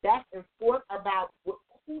gone back and forth about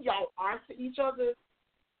who y'all are to each other,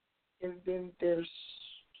 and then there's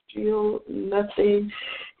still nothing.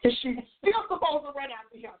 And she's still supposed to run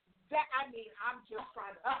after him.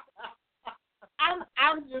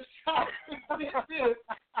 I'm just trying to get this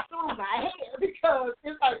through my head, because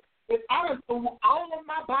it's like, if I done threw all of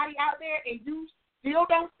my body out there and you still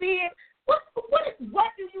don't see it, what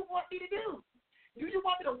do you want me to do? Do you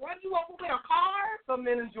want me to run you over with a car? Some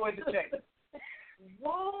men enjoy the chase.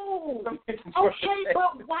 Whoa. Okay,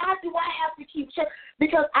 but why do I have to keep chasing?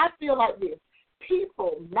 Because I feel like this.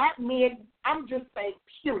 People, not men, I'm just saying,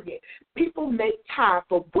 period. People make time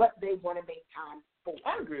for what they want to make time for.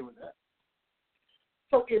 I agree with that.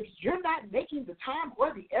 So if you're not making the time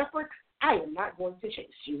or the effort, I am not going to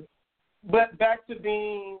chase you. But back to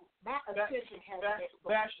being back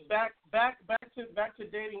to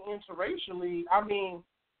dating interracially. I mean,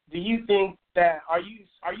 do you think that are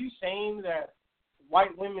you saying that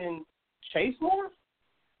white women chase more?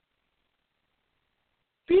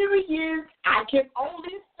 Period. I can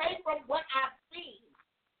only say from what I've seen.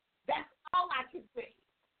 That's all I can say.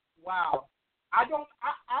 Wow. I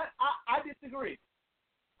disagree.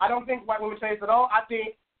 I don't think white women chase at all. I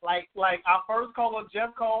think like our first caller,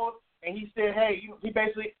 Jeff, called and he said, hey, he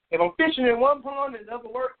basically, if I'm fishing in one pond and it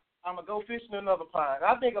doesn't work, I'm gonna go fishing in another pond.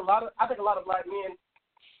 I think a lot of black men.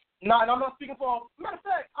 No, and I'm not speaking for. Matter of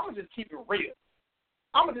fact, I'm gonna just keep it real.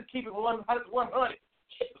 I'm gonna just keep it 100.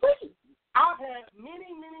 Please. I've had many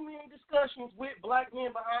discussions with black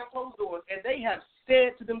men behind closed doors, and they have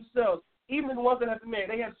said to themselves, even the ones that have been married,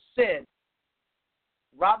 they have said,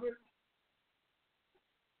 Robert,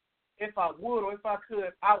 if I would or if I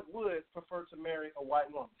could, I would prefer to marry a white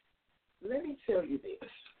woman. Let me tell you this,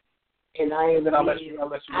 and I'm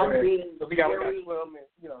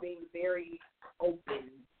being very open,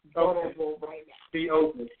 vulnerable right now. Be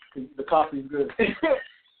open. The coffee's good.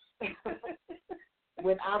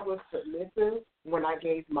 When I was submissive, when I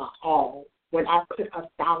gave my all, when I put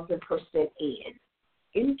 1,000% in,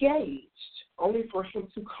 engaged, only for him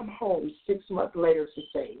to come home 6 months later to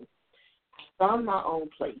say, I found my own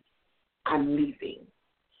place. I'm leaving.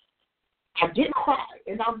 I didn't cry,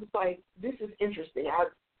 and I was like, this is interesting.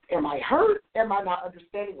 Am I hurt? Am I not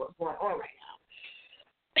understanding what's going on right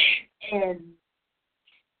now? And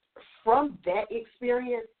from that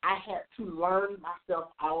experience, I had to learn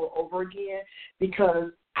myself all over again,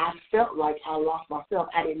 because I felt like I lost myself.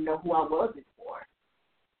 I didn't know who I was anymore.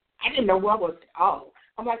 I didn't know who I was at all.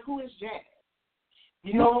 I'm like, who is Jazz?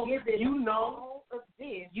 You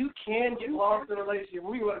can get lost in a relationship.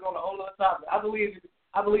 We were on a whole other topic. I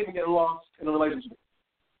believe in getting lost in a relationship.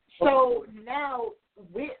 So now,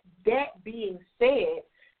 with that being said,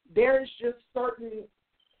 there's just certain.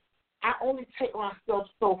 I only take myself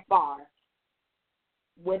so far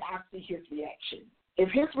when I see his reaction. If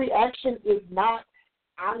his reaction is not,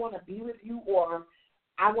 I want to be with you or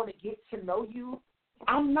I want to get to know you,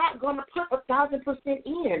 I'm not going to put 1,000%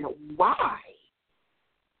 in. Why?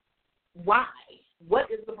 What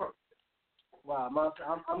is the purpose? Wow,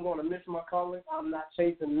 I'm going to miss my calling. I'm not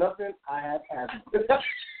chasing nothing. I have had it.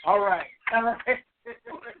 All right.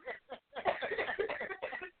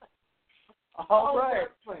 All right.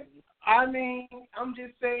 I mean, I'm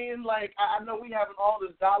just saying, like, I know we having all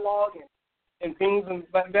this dialogue, and things and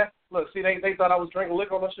like that. Look, see, they thought I was drinking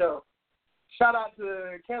liquor on the show. Shout out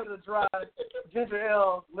to Canada Dry Ginger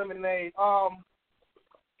Ale Lemonade.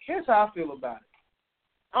 Here's how I feel about it.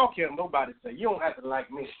 I don't care what nobody say. You don't have to like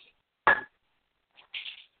me.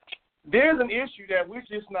 There's an issue that we're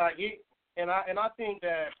just not getting, and I think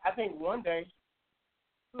one day,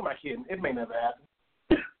 who am I kidding? It may never happen.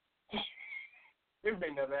 It may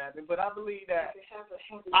never happen, but I believe that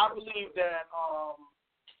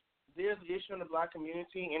there's an issue in the black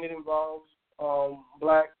community, and it involves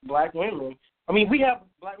black women. I mean, we have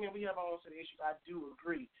black men. We have our own set of issues. I do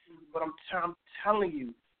agree, but I'm telling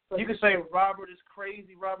you, you can say Robert is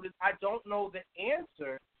crazy. I don't know the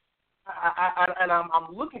answer.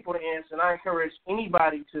 I'm looking for the answer, and I encourage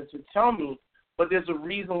anybody to tell me. But there's a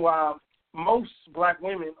reason why most black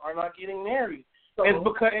women are not getting married. So, it's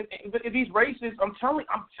because these races. I'm telling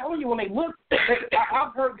you, when they look,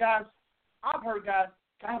 I've heard guys. I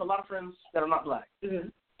have a lot of friends that are not black,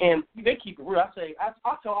 and they keep it real. I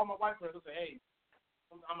tell all my white friends, I say, hey,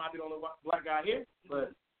 I might be the only black guy here,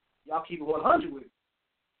 but y'all keep it 100 with it.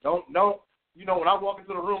 Don't. You know, when I walk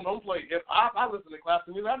into the room, don't play. If I listen to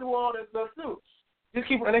classical music, I do all that stuff too. Just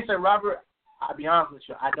keep. And they say, Robert, I'll be honest with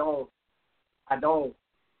you, I don't.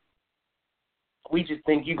 We just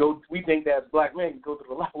think we think that as black men, you go through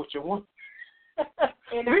the life with your woman.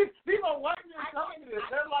 And these are white men telling me this.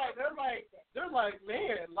 They're like,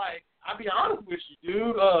 man, like, I'll be honest with you,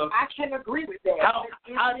 dude. I can agree with that.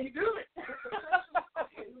 How do you do it?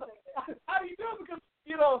 How do you do it? Because,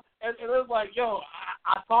 you know, and it was like, yo,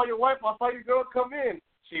 I saw your wife, I saw your girl come in.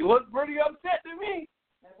 She looked pretty upset to me.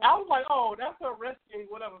 I was like, oh, that's her resting,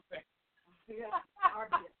 whatever thing.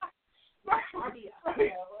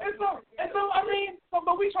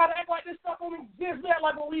 But we try to act like this stuff only exists.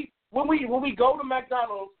 Like when we go to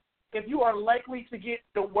McDonald's, if you are likely to get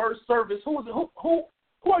the worst service, who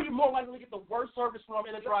are you more likely to get the worst service from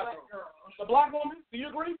in a drive-thru? The black woman? Do you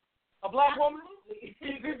agree? A black woman? Do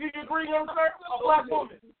you agree, young sir? A black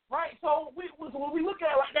woman, right? So when we look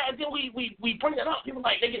at it like that, and then we bring it up, people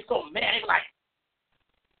they get so mad. They're like,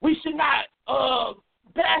 we should not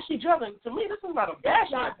bash each other. To me, this is not a bash.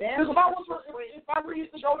 Because if I were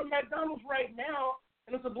to go to McDonald's right now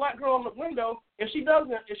and there's a black girl in the window, if she's not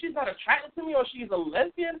attracted to me or she's a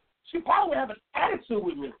lesbian, she probably would have an attitude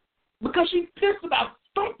with me because she's pissed about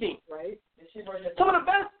something. Right. Some of the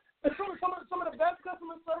best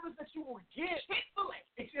customer service that you will get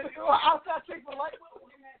outside Chick-fil-A.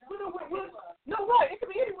 No, right? It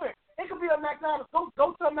could be anywhere. It could be a McDonald's. Go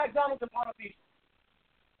to a McDonald's in Palm Beach.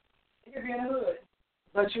 It could be in the hood.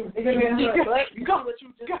 But you just said.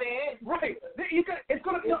 Right. It's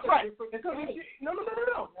gonna be right. No.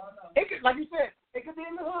 It could, like you said, it could be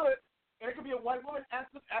in the hood, and it could be a white woman.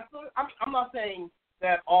 I'm not saying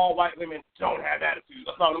that all white women don't have attitudes.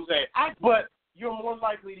 That's not what I'm saying. But you're more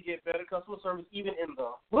likely to get better customer service even in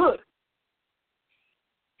the hood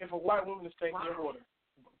if a white woman is taking your order.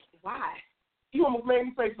 Why? You almost made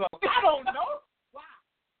me say something. I don't know. Why?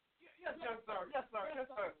 Yes, sir.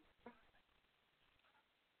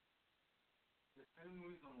 The same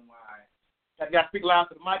reason why. I got to speak loud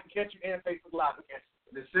to the mic and catch you and Facebook Live to catch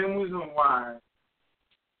you. The same reason why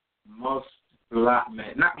most black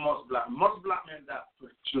men that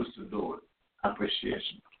choose to do it,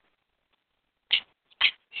 appreciation.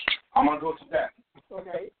 I'm going to go to that.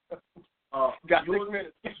 Okay. Got 6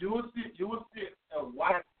 minutes. You will see a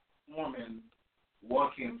white woman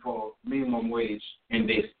working for minimum wage and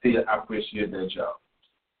they still appreciate their job.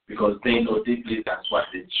 Because they know deeply that's what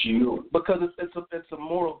they choose. Because it's a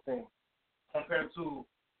moral thing. Compared to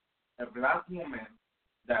a black woman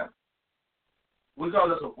that,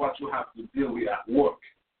 regardless of what you have to deal with at work,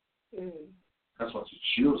 that's what you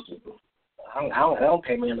choose to do. I don't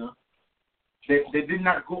pay me enough. They did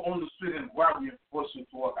not go on the street and grab you and force you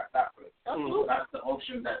to work at that place. That's the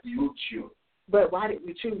option that you choose. But why did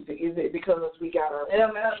we choose it? Is it because we got our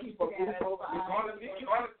people? Regardless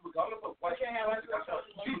of what you have,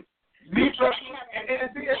 me personally,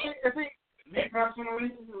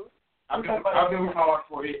 I've been with my wife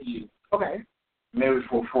for 8 years. Okay. Married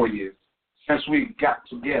for 4 years. Since we got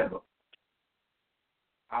together,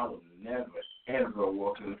 I would never, ever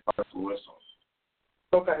work in a fast food restaurant.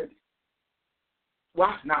 Okay.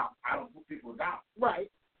 Why? Now, I don't put people down.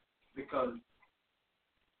 Right. Because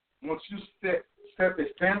once you set a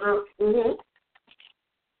standard,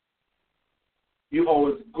 you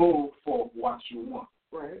always go for what you want.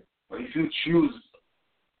 Right. But if you choose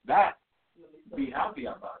that, be happy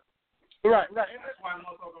about it. Right. And that's why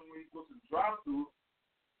most of them, when you go to the drive-thru,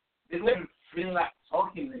 they don't even feel like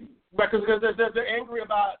talking to you. Right, because they're angry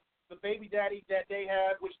about the baby daddy that they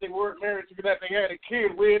had, which they weren't married to, that they had a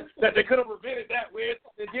kid with, that they could have prevented that with,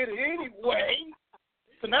 they did it anyway.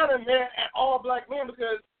 So now they're mad at all black men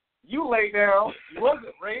because you laid down, you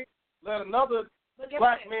wasn't raped, let another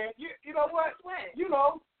black man, you know what? You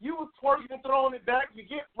know, you was twerking and throwing it back, you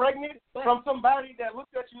get pregnant from somebody that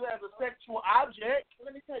looked at you as a sexual object.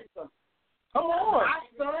 Let me tell you something. Come on. My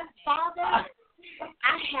son's father, I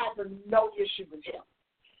have no issue with him.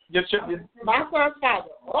 My son's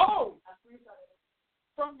father. Oh,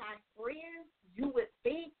 from my friends, you would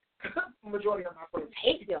think the majority of my friends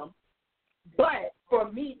hate him, but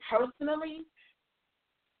for me personally,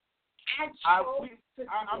 I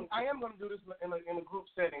am going to do this in a group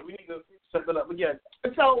setting. We need to set it up. But yeah.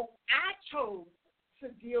 So I chose to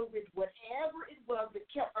deal with whatever it was that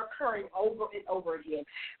kept occurring over and over again.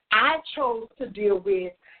 I chose to deal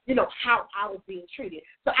with, you know, how I was being treated.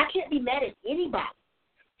 So I can't be mad at anybody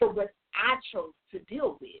for what I chose to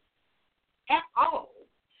deal with at all.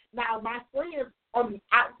 Now, my friends on the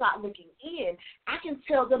outside looking in, I can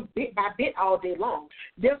tell them bit by bit all day long.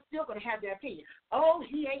 They're still going to have their opinion. Oh,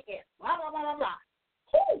 he ain't it. Blah, blah, blah, blah, blah.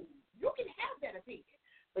 Cool. You can have that opinion.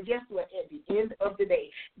 But guess what? At the end of the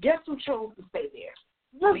day, guess who chose to stay there?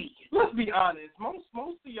 Let's be honest. Most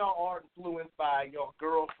of y'all are influenced by your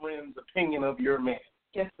girlfriend's opinion of your man.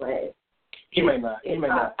 Guess what? You may not. You may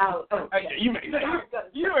not. You may not.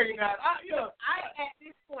 You may not. I at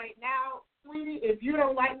this point now, sweetie, if you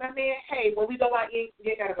don't like my man, hey, when we go out, you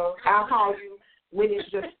gotta go. I'll call you when it's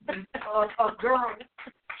just a girl.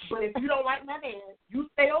 But if you don't like my man, you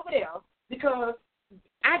stay over there because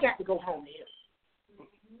I got to go home to him.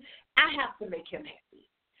 I have to make him happy.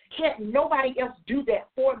 Can't nobody else do that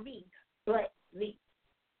for me but me.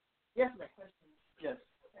 Yes, ma'am. Yes.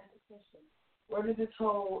 Where did this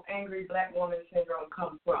whole angry black woman syndrome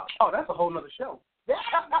come from? Oh, that's a whole nother show. That's a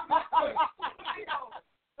whole nother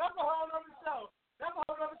show. That's a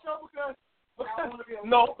whole nother show because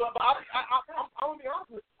no, but I'm gonna be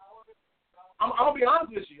honest with you. I'm gonna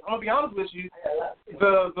be honest with you.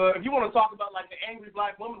 The if you want to talk about like the angry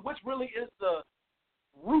black woman, which really is the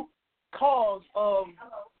root cause of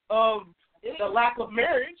the lack of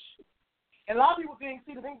marriage, and a lot of people think,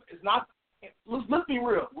 see, the thing is not. Let's be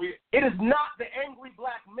real. It is not the angry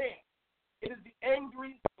black man. It is the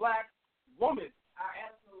angry black woman.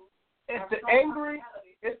 It's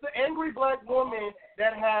the angry black woman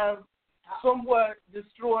that have somewhat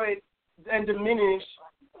destroyed and diminished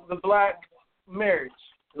the black marriage.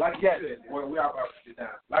 Like you said, well, we are about to sit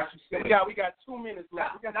down. Like you said, we got 2 minutes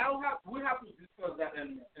left. We have to discuss that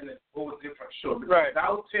in a whole different show. Right. That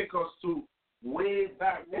will take us to way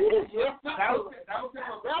back. That will take us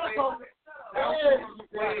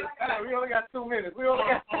we only got 2 minutes. We only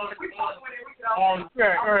got on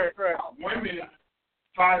women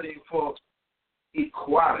fighting for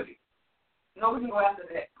equality. No, we can go after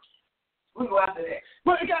that.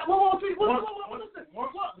 But it got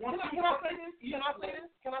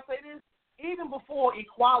Can I say this? Even before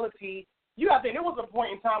equality, you got to think there was a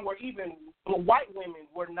point in time where even white women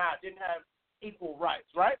didn't have equal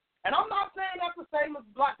rights, right? And I'm not saying that's the same as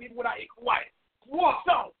black people without equal rights. Whoa.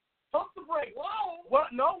 So, pump the brakes. Whoa. Well,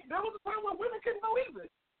 no, there was a time when women couldn't go either.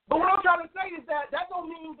 But what I'm trying to say is that don't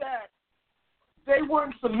mean that they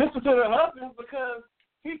weren't submissive to their husbands because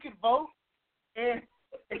he could vote and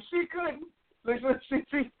she couldn't. She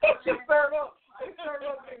stirred up. She stirred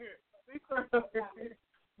up in here.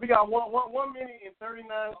 We got 1 minute and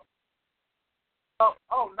 39. 90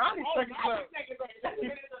 seconds left.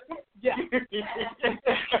 Yeah. There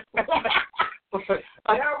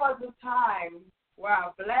was a time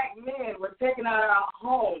where black men were taken out of our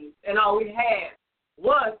homes, and all we had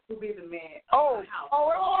was to be the man of the house.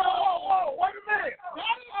 Wait a minute. We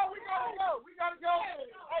gotta go.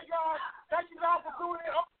 Hey, guys, thank you guys for tuning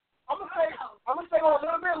in. I'm gonna stay on a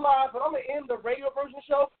little bit live, but I'm gonna end the radio version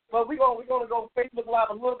show. But we're gonna go Facebook Live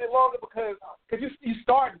a little bit longer because you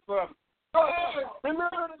started something. So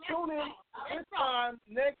remember to tune in this time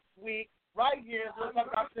next week right here. Let's talk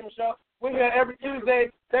about the show. We're here every Tuesday.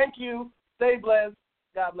 Thank you. Stay blessed.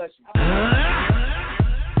 God bless you.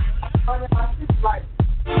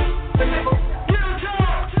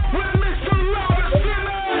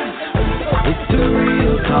 It's the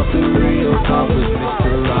real talk with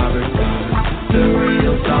Mr. Robert. The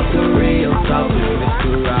real talk with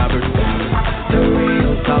Mr. Robert. The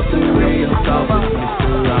real talk with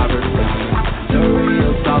Mr. Robert. The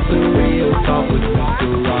real talk with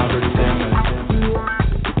Mr. Robert Simmons.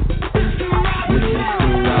 With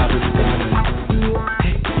Mr. Robert Simmons.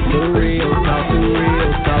 The real talk with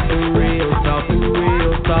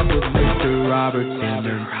Mr. Robert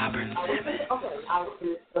Simmons. Okay,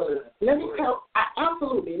 let me tell.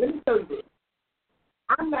 Absolutely. Let me tell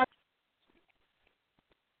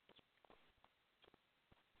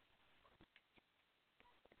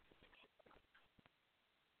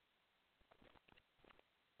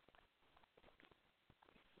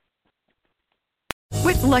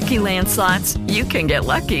With Lucky Land Slots, you can get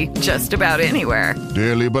lucky just about anywhere.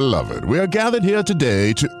 Dearly beloved, we are gathered here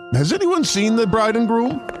today to... Has anyone seen the bride and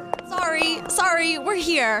groom? Sorry, we're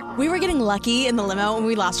here. We were getting lucky in the limo and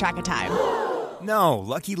we lost track of time. No,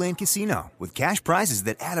 Lucky Land Casino, with cash prizes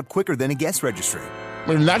that add up quicker than a guest registry.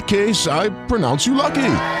 In that case, I pronounce you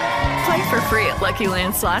lucky. Play for free at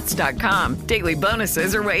LuckyLandSlots.com. Daily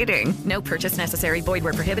bonuses are waiting. No purchase necessary. Void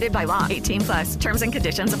where prohibited by law. 18+. Terms and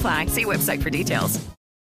conditions apply. See website for details.